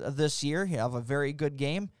forward this year. He'll have a very good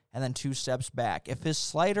game, and then 2 steps back. If his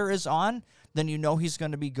slider is on, then you know he's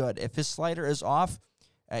going to be good. If his slider is off,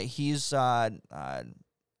 he's going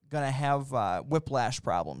to have whiplash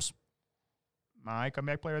problems. My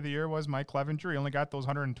comeback player of the year was Mike Clevenger. He only got those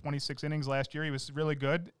 126 innings last year. He was really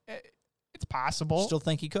good. It's possible. Still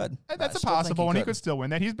think he could. That's a possible one. He could still win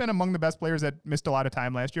that. He's been among the best players that missed a lot of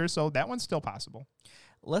time last year, so that one's still possible.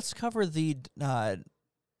 Let's cover the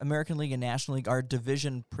American League and National League, our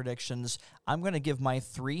division predictions. I'm going to give my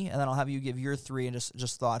 3, and then I'll have you give your 3 and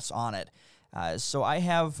just thoughts on it. So I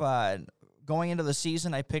have, going into the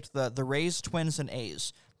season, I picked the Rays, Twins, and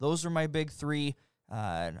A's. Those are my big 3.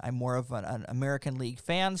 I'm more of an American League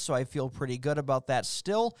fan, so I feel pretty good about that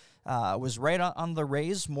still. Was right on the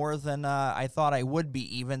Rays more than I thought I would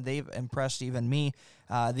be even. They've impressed even me.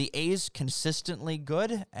 The A's consistently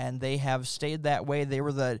good, and they have stayed that way. They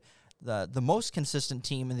were the most consistent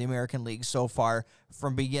team in the American League so far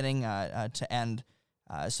from beginning to end.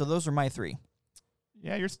 So those are my 3.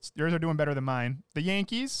 Yeah, yours are doing better than mine. The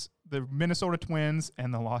Yankees, the Minnesota Twins,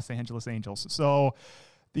 and the Los Angeles Angels. So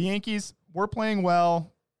the Yankees were playing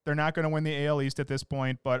well. They're not going to win the AL East at this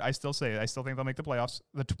point, but I still think they'll make the playoffs.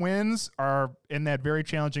 The Twins are in that very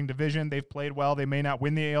challenging division. They've played well. They may not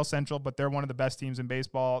win the AL Central, but they're one of the best teams in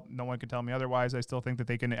baseball. No one can tell me otherwise. I still think that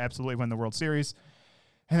they can absolutely win the World Series.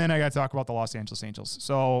 And then I got to talk about the Los Angeles Angels.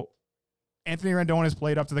 So Anthony Rendon has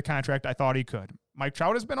played up to the contract I thought he could. Mike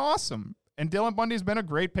Trout has been awesome, and Dylan Bundy's been a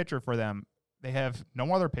great pitcher for them. They have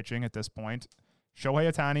no other pitching at this point.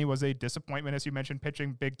 Shohei Ohtani was a disappointment, as you mentioned,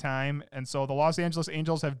 pitching big time. And so the Los Angeles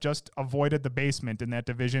Angels have just avoided the basement in that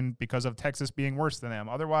division because of Texas being worse than them.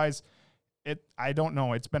 Otherwise, I don't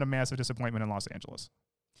know. It's been a massive disappointment in Los Angeles.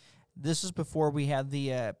 This is before we had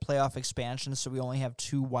the playoff expansion, so we only have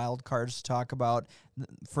 2 wild cards to talk about.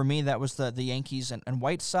 For me, that was the Yankees and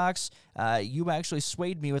White Sox. You actually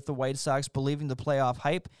swayed me with the White Sox, believing the playoff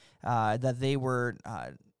hype, that they were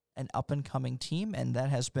an up-and-coming team, and that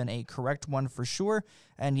has been a correct one for sure.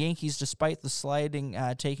 And Yankees, despite the sliding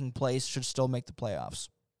taking place, should still make the playoffs.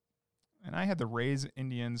 And I had the Rays,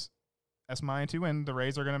 Indians as mine too, and the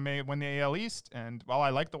Rays are going to win the AL East. And while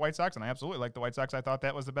I like the White Sox, and I absolutely like the White Sox, I thought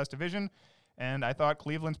that was the best division, and I thought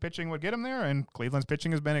Cleveland's pitching would get them there, and Cleveland's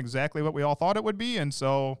pitching has been exactly what we all thought it would be, and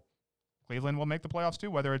so Cleveland will make the playoffs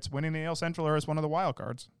too, whether it's winning the AL Central or it's one of the wild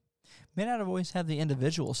cards. May not have always had the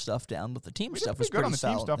individual stuff down, but the team stuff was pretty good on the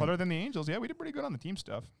solid. Team stuff, other than the Angels. Yeah, we did pretty good on the team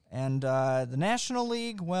stuff. And the National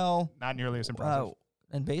League, well, not nearly as impressive.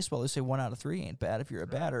 In baseball, they say 1 out of 3 ain't bad if you're a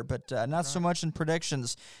batter, but not so much in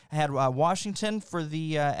predictions. I had Washington for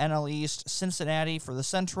the NL East, Cincinnati for the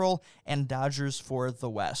Central, and Dodgers for the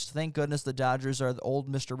West. Thank goodness the Dodgers are the old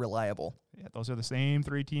Mr. Reliable. Yeah, those are the same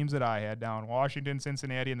 3 teams that I had down: Washington,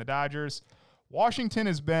 Cincinnati, and the Dodgers. Washington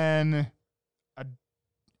has been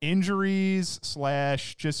injuries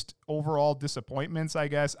 / just overall disappointments, I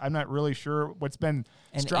guess. I'm not really sure what's been.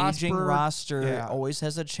 An aging roster always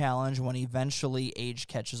has a challenge when eventually age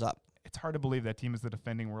catches up. It's hard to believe that team is the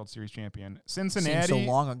defending World Series champion. Cincinnati. Seems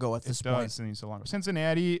so long ago at this point. It seems so long.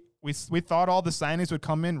 Cincinnati, we thought all the signings would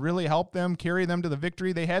come in, really help them, carry them to the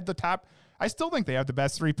victory. They had the top. I still think they have the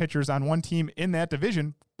best 3 pitchers on one team in that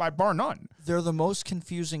division, by bar none. They're the most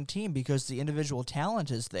confusing team because the individual talent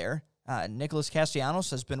is there. Nicholas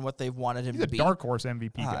Castellanos has been what they've wanted him to be. He's a dark horse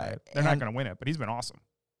MVP guy. They're not going to win it, but he's been awesome.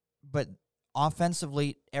 But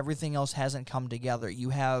offensively, everything else hasn't come together. You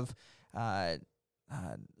have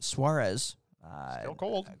Suarez. Still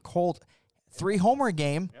cold. 3-homer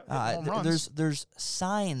game. Home there's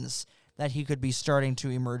signs that he could be starting to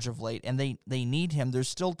emerge of late, and they need him. There's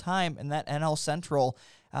still time in that NL Central.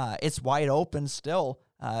 It's wide open still,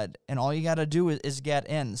 and all you got to do is get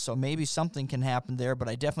in. So maybe something can happen there, but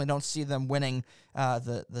I definitely don't see them winning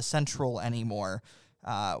the Central anymore.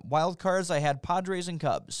 Wild cards, I had Padres and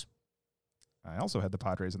Cubs. I also had the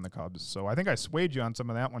Padres and the Cubs, so I think I swayed you on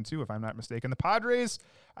some of that one too, if I'm not mistaken. The Padres,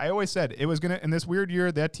 I always said it was going to, in this weird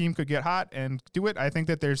year, that team could get hot and do it. I think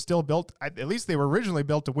that they're still built, at least they were originally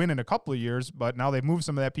built to win in a couple of years, but now they've moved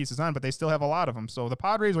some of that pieces on, but they still have a lot of them. So the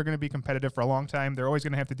Padres are going to be competitive for a long time. They're always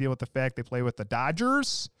going to have to deal with the fact they play with the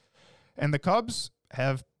Dodgers, and the Cubs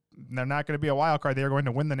they're not going to be a wild card. They're going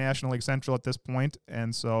to win the National League Central at this point,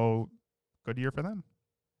 and so good year for them.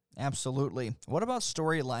 Absolutely. What about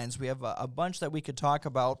storylines? We have a bunch that we could talk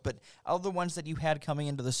about, but of the ones that you had coming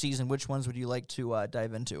into the season, which ones would you like to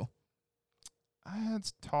dive into?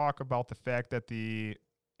 Let's talk about the fact that the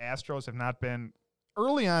Astros have not been –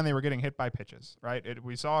 early on, they were getting hit by pitches, right?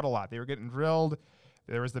 We saw it a lot. They were getting drilled.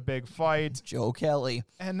 There was the big fight. Joe Kelly.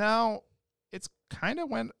 And now it's kind of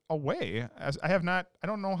went away. I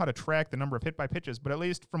don't know how to track the number of hit by pitches, but at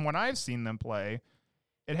least from when I've seen them play –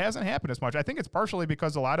 it hasn't happened as much. I think it's partially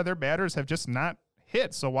because a lot of their batters have just not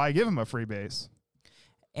hit, so why give them a free base?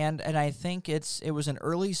 And I think it was an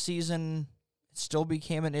early season. It still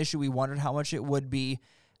became an issue. We wondered how much it would be,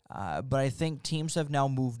 but I think teams have now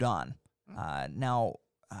moved on. Now,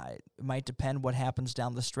 it might depend what happens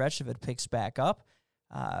down the stretch if it picks back up,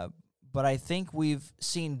 but I think we've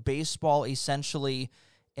seen baseball essentially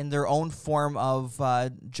in their own form of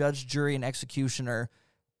judge, jury, and executioner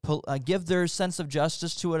give their sense of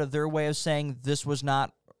justice to it, of their way of saying this was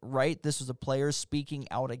not right. This was a player speaking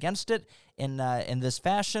out against it in this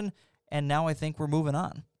fashion, and now I think we're moving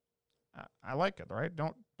on. I like it, right?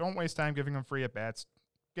 Don't waste time giving them free at-bats.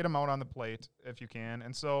 Get them out on the plate if you can.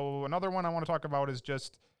 And so another one I want to talk about is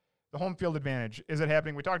just the home field advantage. Is it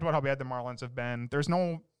happening? We talked about how bad the Marlins have been. There's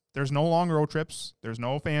no long road trips. There's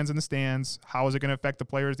no fans in the stands. How is it going to affect the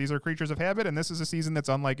players? These are creatures of habit, and this is a season that's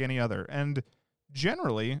unlike any other. And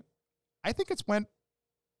generally, I think it's went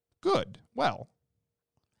well.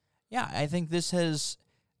 Yeah, I think this has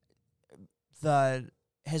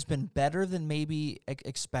been better than maybe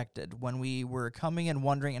expected when we were coming and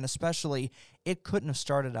wondering, and especially it couldn't have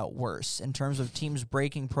started out worse in terms of teams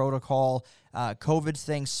breaking protocol, COVID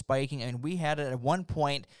things spiking. And we had it at one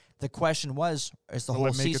point. The question was, is the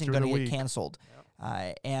whole season going to get canceled?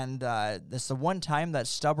 And this is the one time that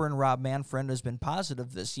stubborn Rob Manfred has been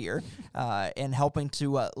positive this year in helping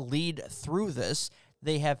to lead through this.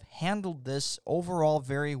 They have handled this overall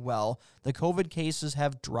very well. The COVID cases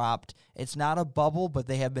have dropped. It's not a bubble, but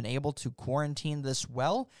they have been able to quarantine this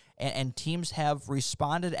well, and teams have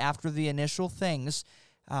responded after the initial things.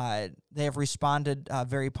 They have responded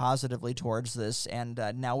very positively towards this, and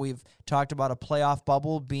now we've talked about a playoff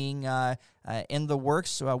bubble being in the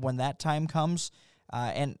works when that time comes.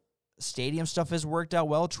 And stadium stuff has worked out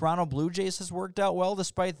well. Toronto Blue Jays has worked out well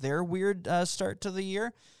despite their weird start to the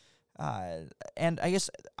year. And I guess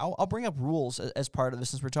I'll bring up rules as part of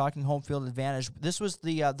this since we're talking home field advantage. This was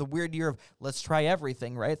the weird year of let's try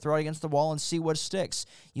everything, right? Throw it against the wall and see what sticks.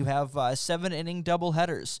 You have 7-inning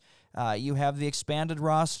doubleheaders. You have the expanded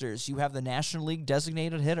rosters. You have the National League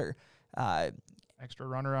designated hitter. Extra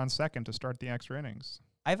runner on second to start the extra innings.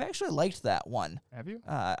 I've actually liked that one. Have you?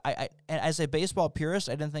 I as a baseball purist,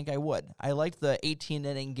 I didn't think I would. I liked the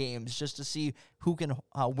 18-inning games just to see who can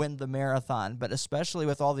win the marathon. But especially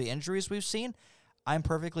with all the injuries we've seen, I'm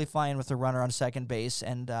perfectly fine with the runner on second base,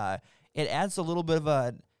 and it adds a little bit of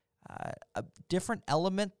a different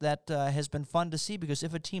element that has been fun to see, because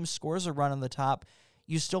if a team scores a run on the top,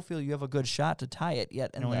 you still feel you have a good shot to tie it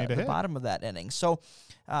yet in the bottom of that inning. So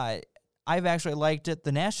I've actually liked it.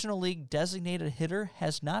 The National League designated hitter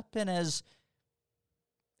has not been as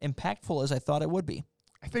impactful as I thought it would be.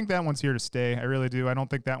 I think that one's here to stay. I really do. I don't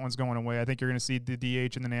think that one's going away. I think you're going to see the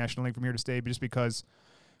DH in the National League from here to stay just because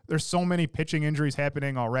there's so many pitching injuries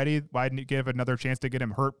happening already. Why didn't you give another chance to get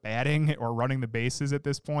him hurt batting or running the bases at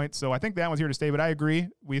this point? So I think that one's here to stay, but I agree.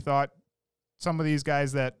 We thought some of these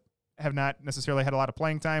guys that have not necessarily had a lot of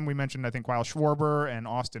playing time, we mentioned, I think, Kyle Schwarber and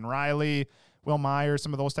Austin Riley, Will Myers,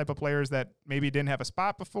 some of those type of players that maybe didn't have a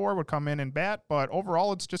spot before would come in and bat, but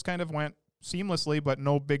overall it's just kind of went seamlessly, but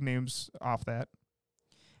no big names off that.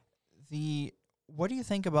 What do you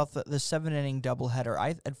think about the 7-inning doubleheader?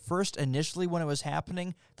 I at first, initially, when it was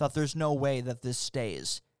happening, thought there's no way that this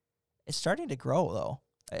stays. It's starting to grow,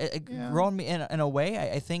 though. Growing me in a way.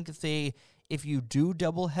 I think if you do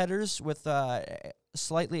doubleheaders with a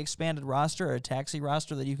slightly expanded roster or a taxi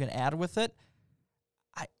roster that you can add with it,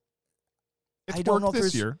 I don't know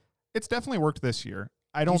this year. It's definitely worked this year.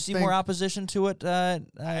 I don't see more opposition to it. I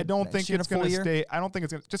don't think it's going to stay. I don't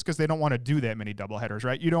think it's just because they don't want to do that many doubleheaders,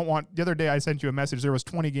 right? You don't want. The other day I sent you a message. There was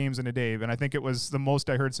 20 games in a day, and I think it was the most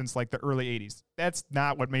I heard since like the early 80s. That's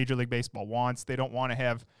not what Major League Baseball wants. They don't want to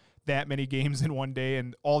have that many games in one day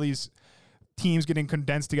and all these teams getting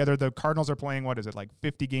condensed together. The Cardinals are playing, what is it, like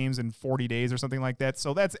 50 games in 40 days or something like that.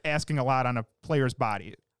 So that's asking a lot on a player's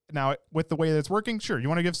body. Now, with the way that it's working, sure, you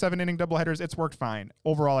want to give 7-inning doubleheaders, it's worked fine.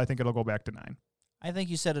 Overall, I think it'll go back to 9. I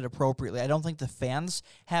think you said it appropriately. I don't think the fans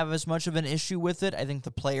have as much of an issue with it. I think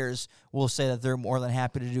the players will say that they're more than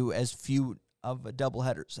happy to do as few of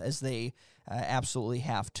doubleheaders as they absolutely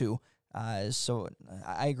have to. So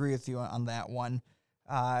I agree with you on that one.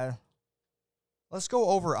 Let's go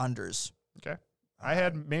over unders. Okay. I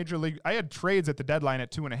had trades at the deadline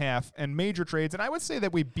at 2.5 and major trades, and I would say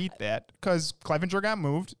that we beat that because Clevenger got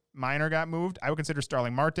moved, Minor got moved. I would consider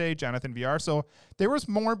Starling Marte, Jonathan Villar. So there was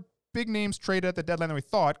more big names traded at the deadline than we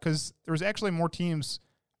thought because there was actually more teams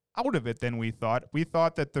out of it than we thought. We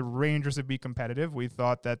thought that the Rangers would be competitive. We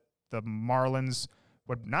thought that the Marlins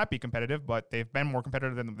would not be competitive, but they've been more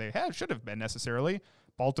competitive than they should have been necessarily.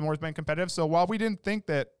 Baltimore's been competitive. So while we didn't think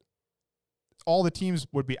that all the teams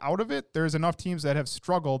would be out of it, there's enough teams that have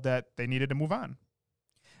struggled that they needed to move on.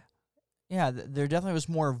 Yeah, there definitely was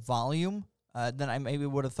more volume than I maybe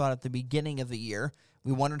would have thought at the beginning of the year.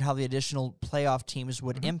 We wondered how the additional playoff teams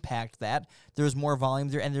would impact that. There was more volume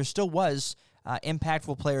there, and there still was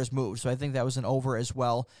impactful players moved. So I think that was an over as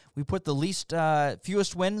well. We put the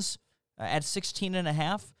fewest wins at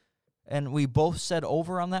 16.5, and we both said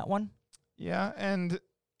over on that one. Yeah, and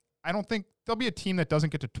I don't think there'll be a team that doesn't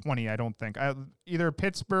get to 20, I don't think. Either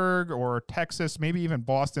Pittsburgh or Texas, maybe even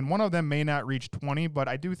Boston. One of them may not reach 20, but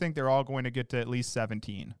I do think they're all going to get to at least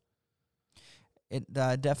 17. It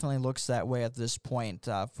definitely looks that way at this point.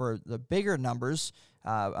 For the bigger numbers,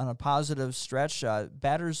 on a positive stretch,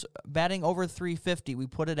 batters batting over 350, we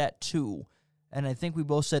put it at 2, and I think we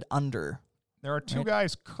both said under. There are two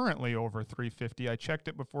guys currently over 350. I checked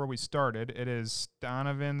it before we started. It is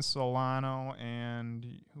Donovan Solano and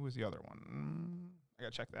who was the other one? I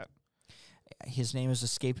got to check that. His name is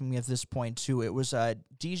escaping me at this point, too. It was DJ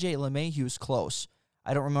LeMahieu's close.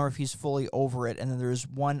 I don't remember if he's fully over it. And then there's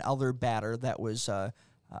one other batter that was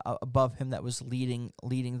above him that was leading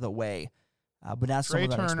the way. But not Trey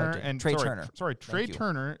someone Turner that and Trey Turner. Sorry, Trey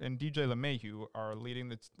Turner and DJ LeMahieu are leading.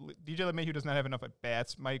 DJ LeMahieu does not have enough at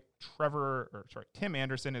bats. Tim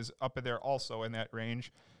Anderson is up there also in that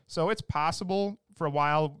range. So it's possible. For a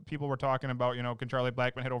while, people were talking about, can Charlie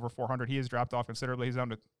Blackmon hit over 400? He has dropped off considerably. He's down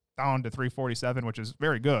to 347, which is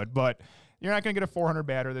very good. But you're not going to get a 400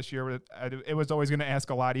 batter this year. It was always going to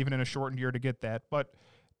ask a lot, even in a shortened year, to get that. But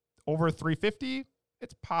over 350,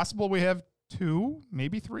 it's possible we have 2,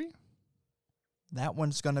 maybe 3. That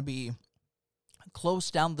one's going to be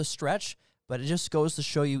close down the stretch, but it just goes to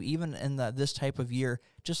show you, even in this type of year,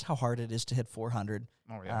 just how hard it is to hit 400.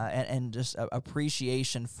 Oh, yeah. And just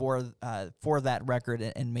appreciation for that record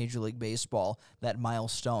in Major League Baseball, that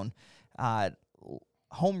milestone.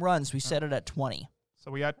 Home runs, we set it at 20.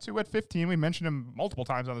 So we got 2 at 15. We mentioned him multiple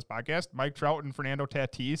times on this podcast, Mike Trout and Fernando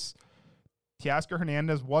Tatis. Teoscar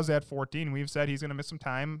Hernandez was at 14. We've said he's going to miss some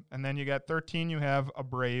time. And then you got 13, you have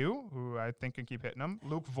Abreu, who I think can keep hitting him.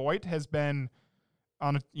 Luke Voit has been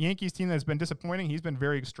on a Yankees team that's been disappointing. He's been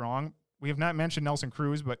very strong. We have not mentioned Nelson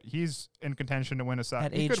Cruz, but he's in contention to win a Cy.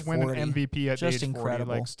 He could win an MVP at just age 40.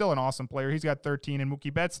 Incredible. Still an awesome player. He's got 13, and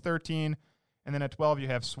Mookie Betts 13. And then at 12, you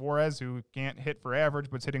have Suarez, who can't hit for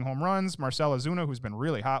average, but's hitting home runs. Marcell Ozuna, who's been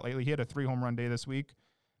really hot lately. He had a 3-home-run day this week.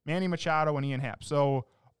 Manny Machado and Ian Happ. So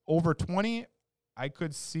over 20, I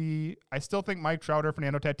still think Mike Trout or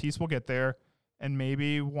Fernando Tatis will get there, and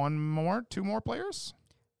maybe 2 more players.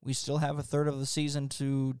 We still have a third of the season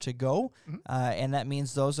to go, and that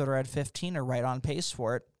means those that are at 15 are right on pace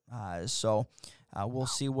for it. So We'll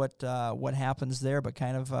see what happens there, but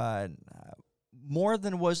kind of more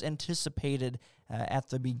than was anticipated at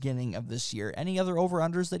the beginning of this year. Any other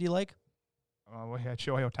over-unders that you like? We had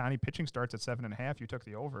Shohei Ohtani pitching starts at 7.5. You took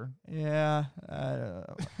the over. Yeah.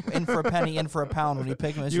 In for a penny, in for a pound. When you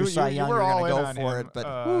pick him as your Cy Young, you're going to go for it.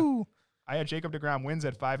 But woo. I had Jacob deGrom wins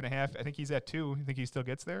at 5.5. I think he's at 2. You think he still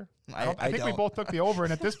gets there? I think we both took the over,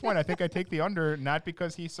 and at this point, I think I take the under, not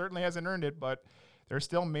because he certainly hasn't earned it, but they're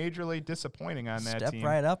still majorly disappointing on that team. Step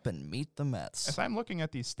right up and meet the Mets. As I'm looking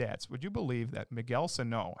at these stats, would you believe that Miguel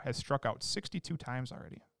Sano has struck out 62 times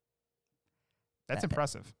already? That's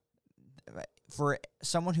impressive. For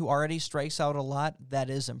someone who already strikes out a lot, that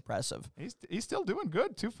is impressive. He's still doing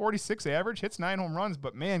good. 246 average, hits 9 home runs,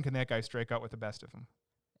 but man, can that guy strike out with the best of them.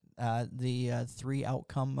 The 3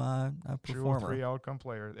 outcome performer. True 3 outcome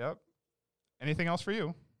player. Yep. Anything else for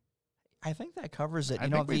you? I think that covers it.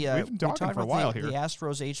 We've been talking for a while here. The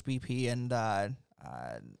Astros HBP, and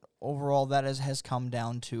overall that has come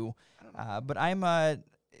down to. But I'm at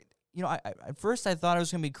first I thought I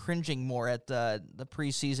was going to be cringing more at the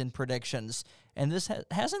preseason predictions, and this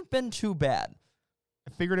hasn't been too bad. I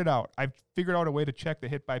figured it out. I've figured out a way to check the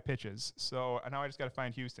hit by pitches. So now I just got to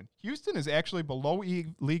find Houston. Houston is actually below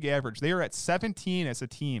league average. They are at 17 as a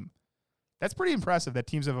team. That's pretty impressive that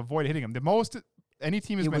teams have avoided hitting them. The most any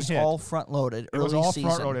team has been hit. It was all front-loaded early season. It was all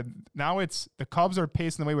front-loaded. Now it's the Cubs are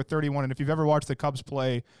pacing the way with 31, and if you've ever watched the Cubs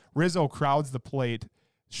play, Rizzo crowds the plate.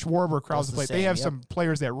 Schwarber crowds the plate. They have some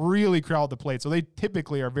players that really crowd the plate, so they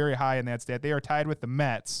typically are very high in that stat. They are tied with the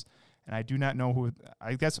Mets. And I do not know who.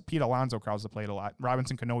 I guess Pete Alonso crowds the plate a lot.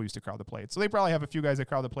 Robinson Cano used to crowd the plate. So they probably have a few guys that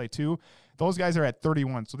crowd the plate too. Those guys are at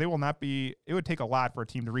 31. So they will not be. It would take a lot for a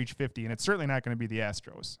team to reach 50, and it's certainly not going to be the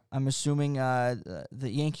Astros. I'm assuming the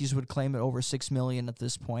Yankees would claim it over $6 million at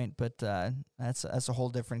this point, but that's a whole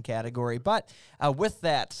different category. But with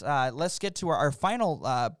that, let's get to our final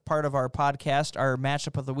part of our podcast, our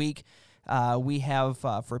matchup of the week. We have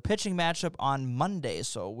for a pitching matchup on Monday.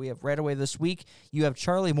 So we have right away this week, you have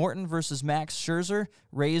Charlie Morton versus Max Scherzer,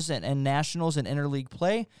 Rays and Nationals in interleague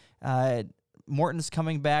play. Morton's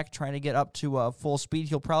coming back, trying to get up to full speed.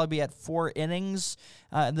 He'll probably be at 4 innings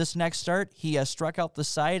in this next start. He struck out the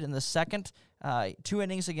side in the second. 2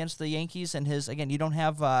 innings against the Yankees, and you don't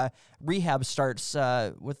have rehab starts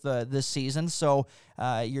with this season, so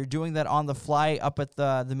you're doing that on the fly up at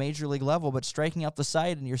the major league level, but striking out the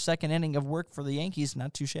side in your second inning of work for the Yankees,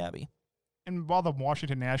 not too shabby. And while the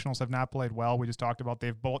Washington Nationals have not played well, we just talked about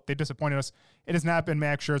they disappointed us. It has not been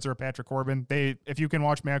Max Scherzer or Patrick Corbin. If you can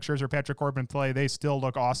watch Max Scherzer or Patrick Corbin play, they still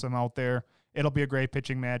look awesome out there. It'll be a great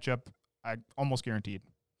pitching matchup, almost guaranteed.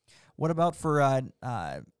 What about for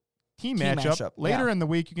team matchup. Later in the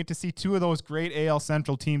week, you get to see 2 of those great AL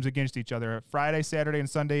Central teams against each other. Friday, Saturday, and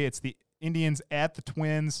Sunday, it's the Indians at the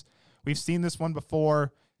Twins. We've seen this one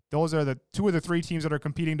before. Those are the 2 of the 3 teams that are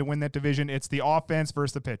competing to win that division. It's the offense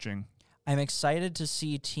versus the pitching. I'm excited to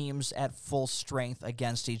see teams at full strength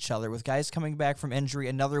against each other. With guys coming back from injury,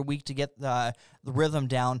 another week to get the rhythm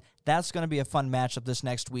down. That's going to be a fun matchup this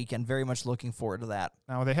next week, and very much looking forward to that.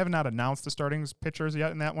 Now, they have not announced the starting pitchers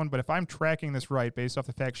yet in that one, but if I'm tracking this right, based off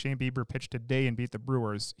the fact Shane Bieber pitched today and beat the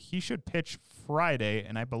Brewers, he should pitch Friday,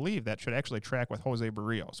 and I believe that should actually track with Jose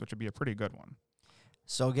Barrios, which would be a pretty good one.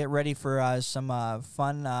 So get ready for some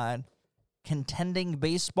fun contending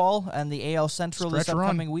baseball and the AL Central this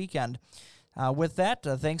upcoming weekend. With that,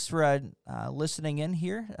 thanks for listening in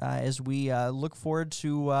here as we look forward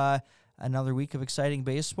to another week of exciting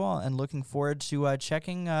baseball, and looking forward to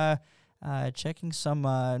checking some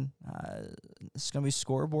it's going to be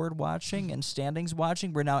scoreboard watching and standings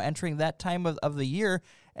watching. We're now entering that time of the year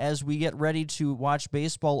as we get ready to watch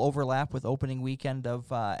baseball overlap with opening weekend of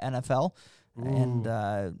NFL. Ooh. And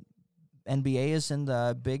NBA is in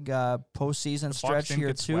the big postseason stretch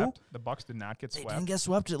here too. Swept. The Bucks did not get swept. They didn't get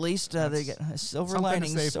swept. At least they get silver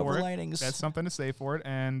linings. Silver linings. That's something to say for it.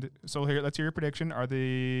 And so here, let's hear your prediction. Are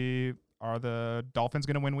the Dolphins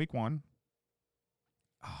going to win Week 1?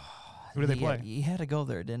 Who do they play? You had to go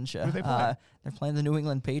there, didn't you? Who do they play? They're playing the New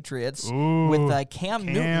England Patriots. Ooh, with Cam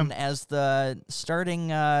Newton as the starting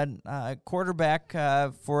quarterback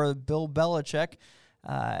for Bill Belichick.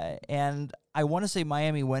 And I want to say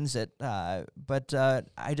Miami wins it, but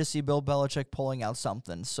I just see Bill Belichick pulling out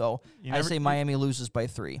something. So I say Miami loses by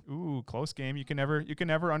 3. Ooh, close game. You can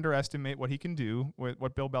never underestimate what he can do,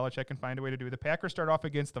 what Bill Belichick can find a way to do. The Packers start off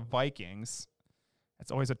against the Vikings.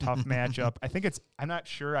 That's always a tough matchup. I'm not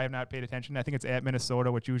sure. I have not paid attention. I think it's at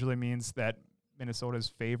Minnesota, which usually means that Minnesota is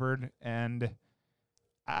favored. And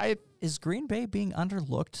Is Green Bay being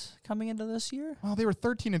underlooked coming into this year? Well, they were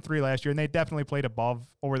 13-3 last year, and they definitely played above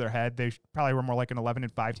over their head. They probably were more like an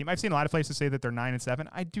 11-5 team. I've seen a lot of places say that they're 9-7.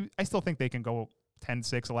 I still think they can go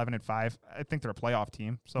 10-6, 11-5. I think they're a playoff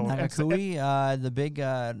team. So Nakakui, the big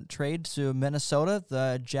trade to Minnesota,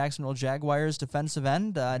 the Jacksonville Jaguars defensive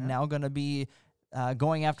end, now going to be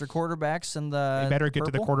going after quarterbacks in the. They better get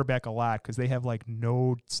to the purple. quarterback a lot because they have like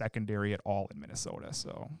no secondary at all in Minnesota.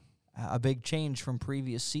 So a big change from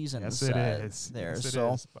previous seasons. Yes, it is. There, yes, it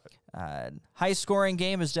so is, high scoring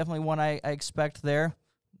game is definitely one I expect there.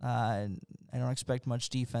 I don't expect much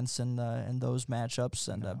defense in those matchups,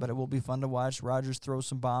 and but it will be fun to watch. Rodgers throw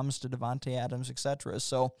some bombs to Devontae Adams, etc.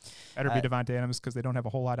 So better be Devontae Adams because they don't have a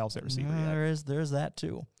whole lot else at receiver yet. There's that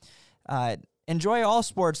too. Enjoy all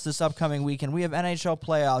sports this upcoming weekend. We have NHL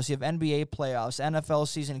playoffs, you have NBA playoffs, NFL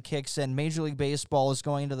season kicks in, Major League Baseball is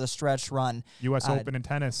going into the stretch run. U.S. Open and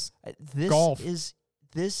tennis, golf. golf.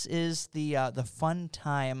 This is the fun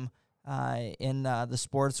time in the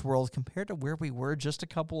sports world compared to where we were just a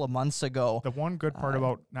couple of months ago. The one good part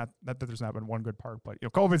about not that there's not been one good part, but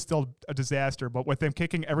COVID's still a disaster. But with them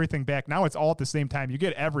kicking everything back, now it's all at the same time. You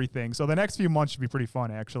get everything. So the next few months should be pretty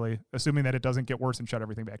fun, actually, assuming that it doesn't get worse and shut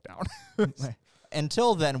everything back down.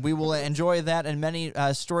 Until then, we will enjoy that and many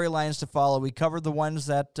storylines to follow. We covered the ones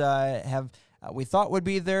that we thought would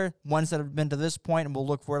be there, ones that have been to this point, and we'll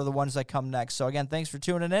look for the ones that come next. So again, thanks for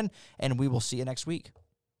tuning in, and we will see you next week.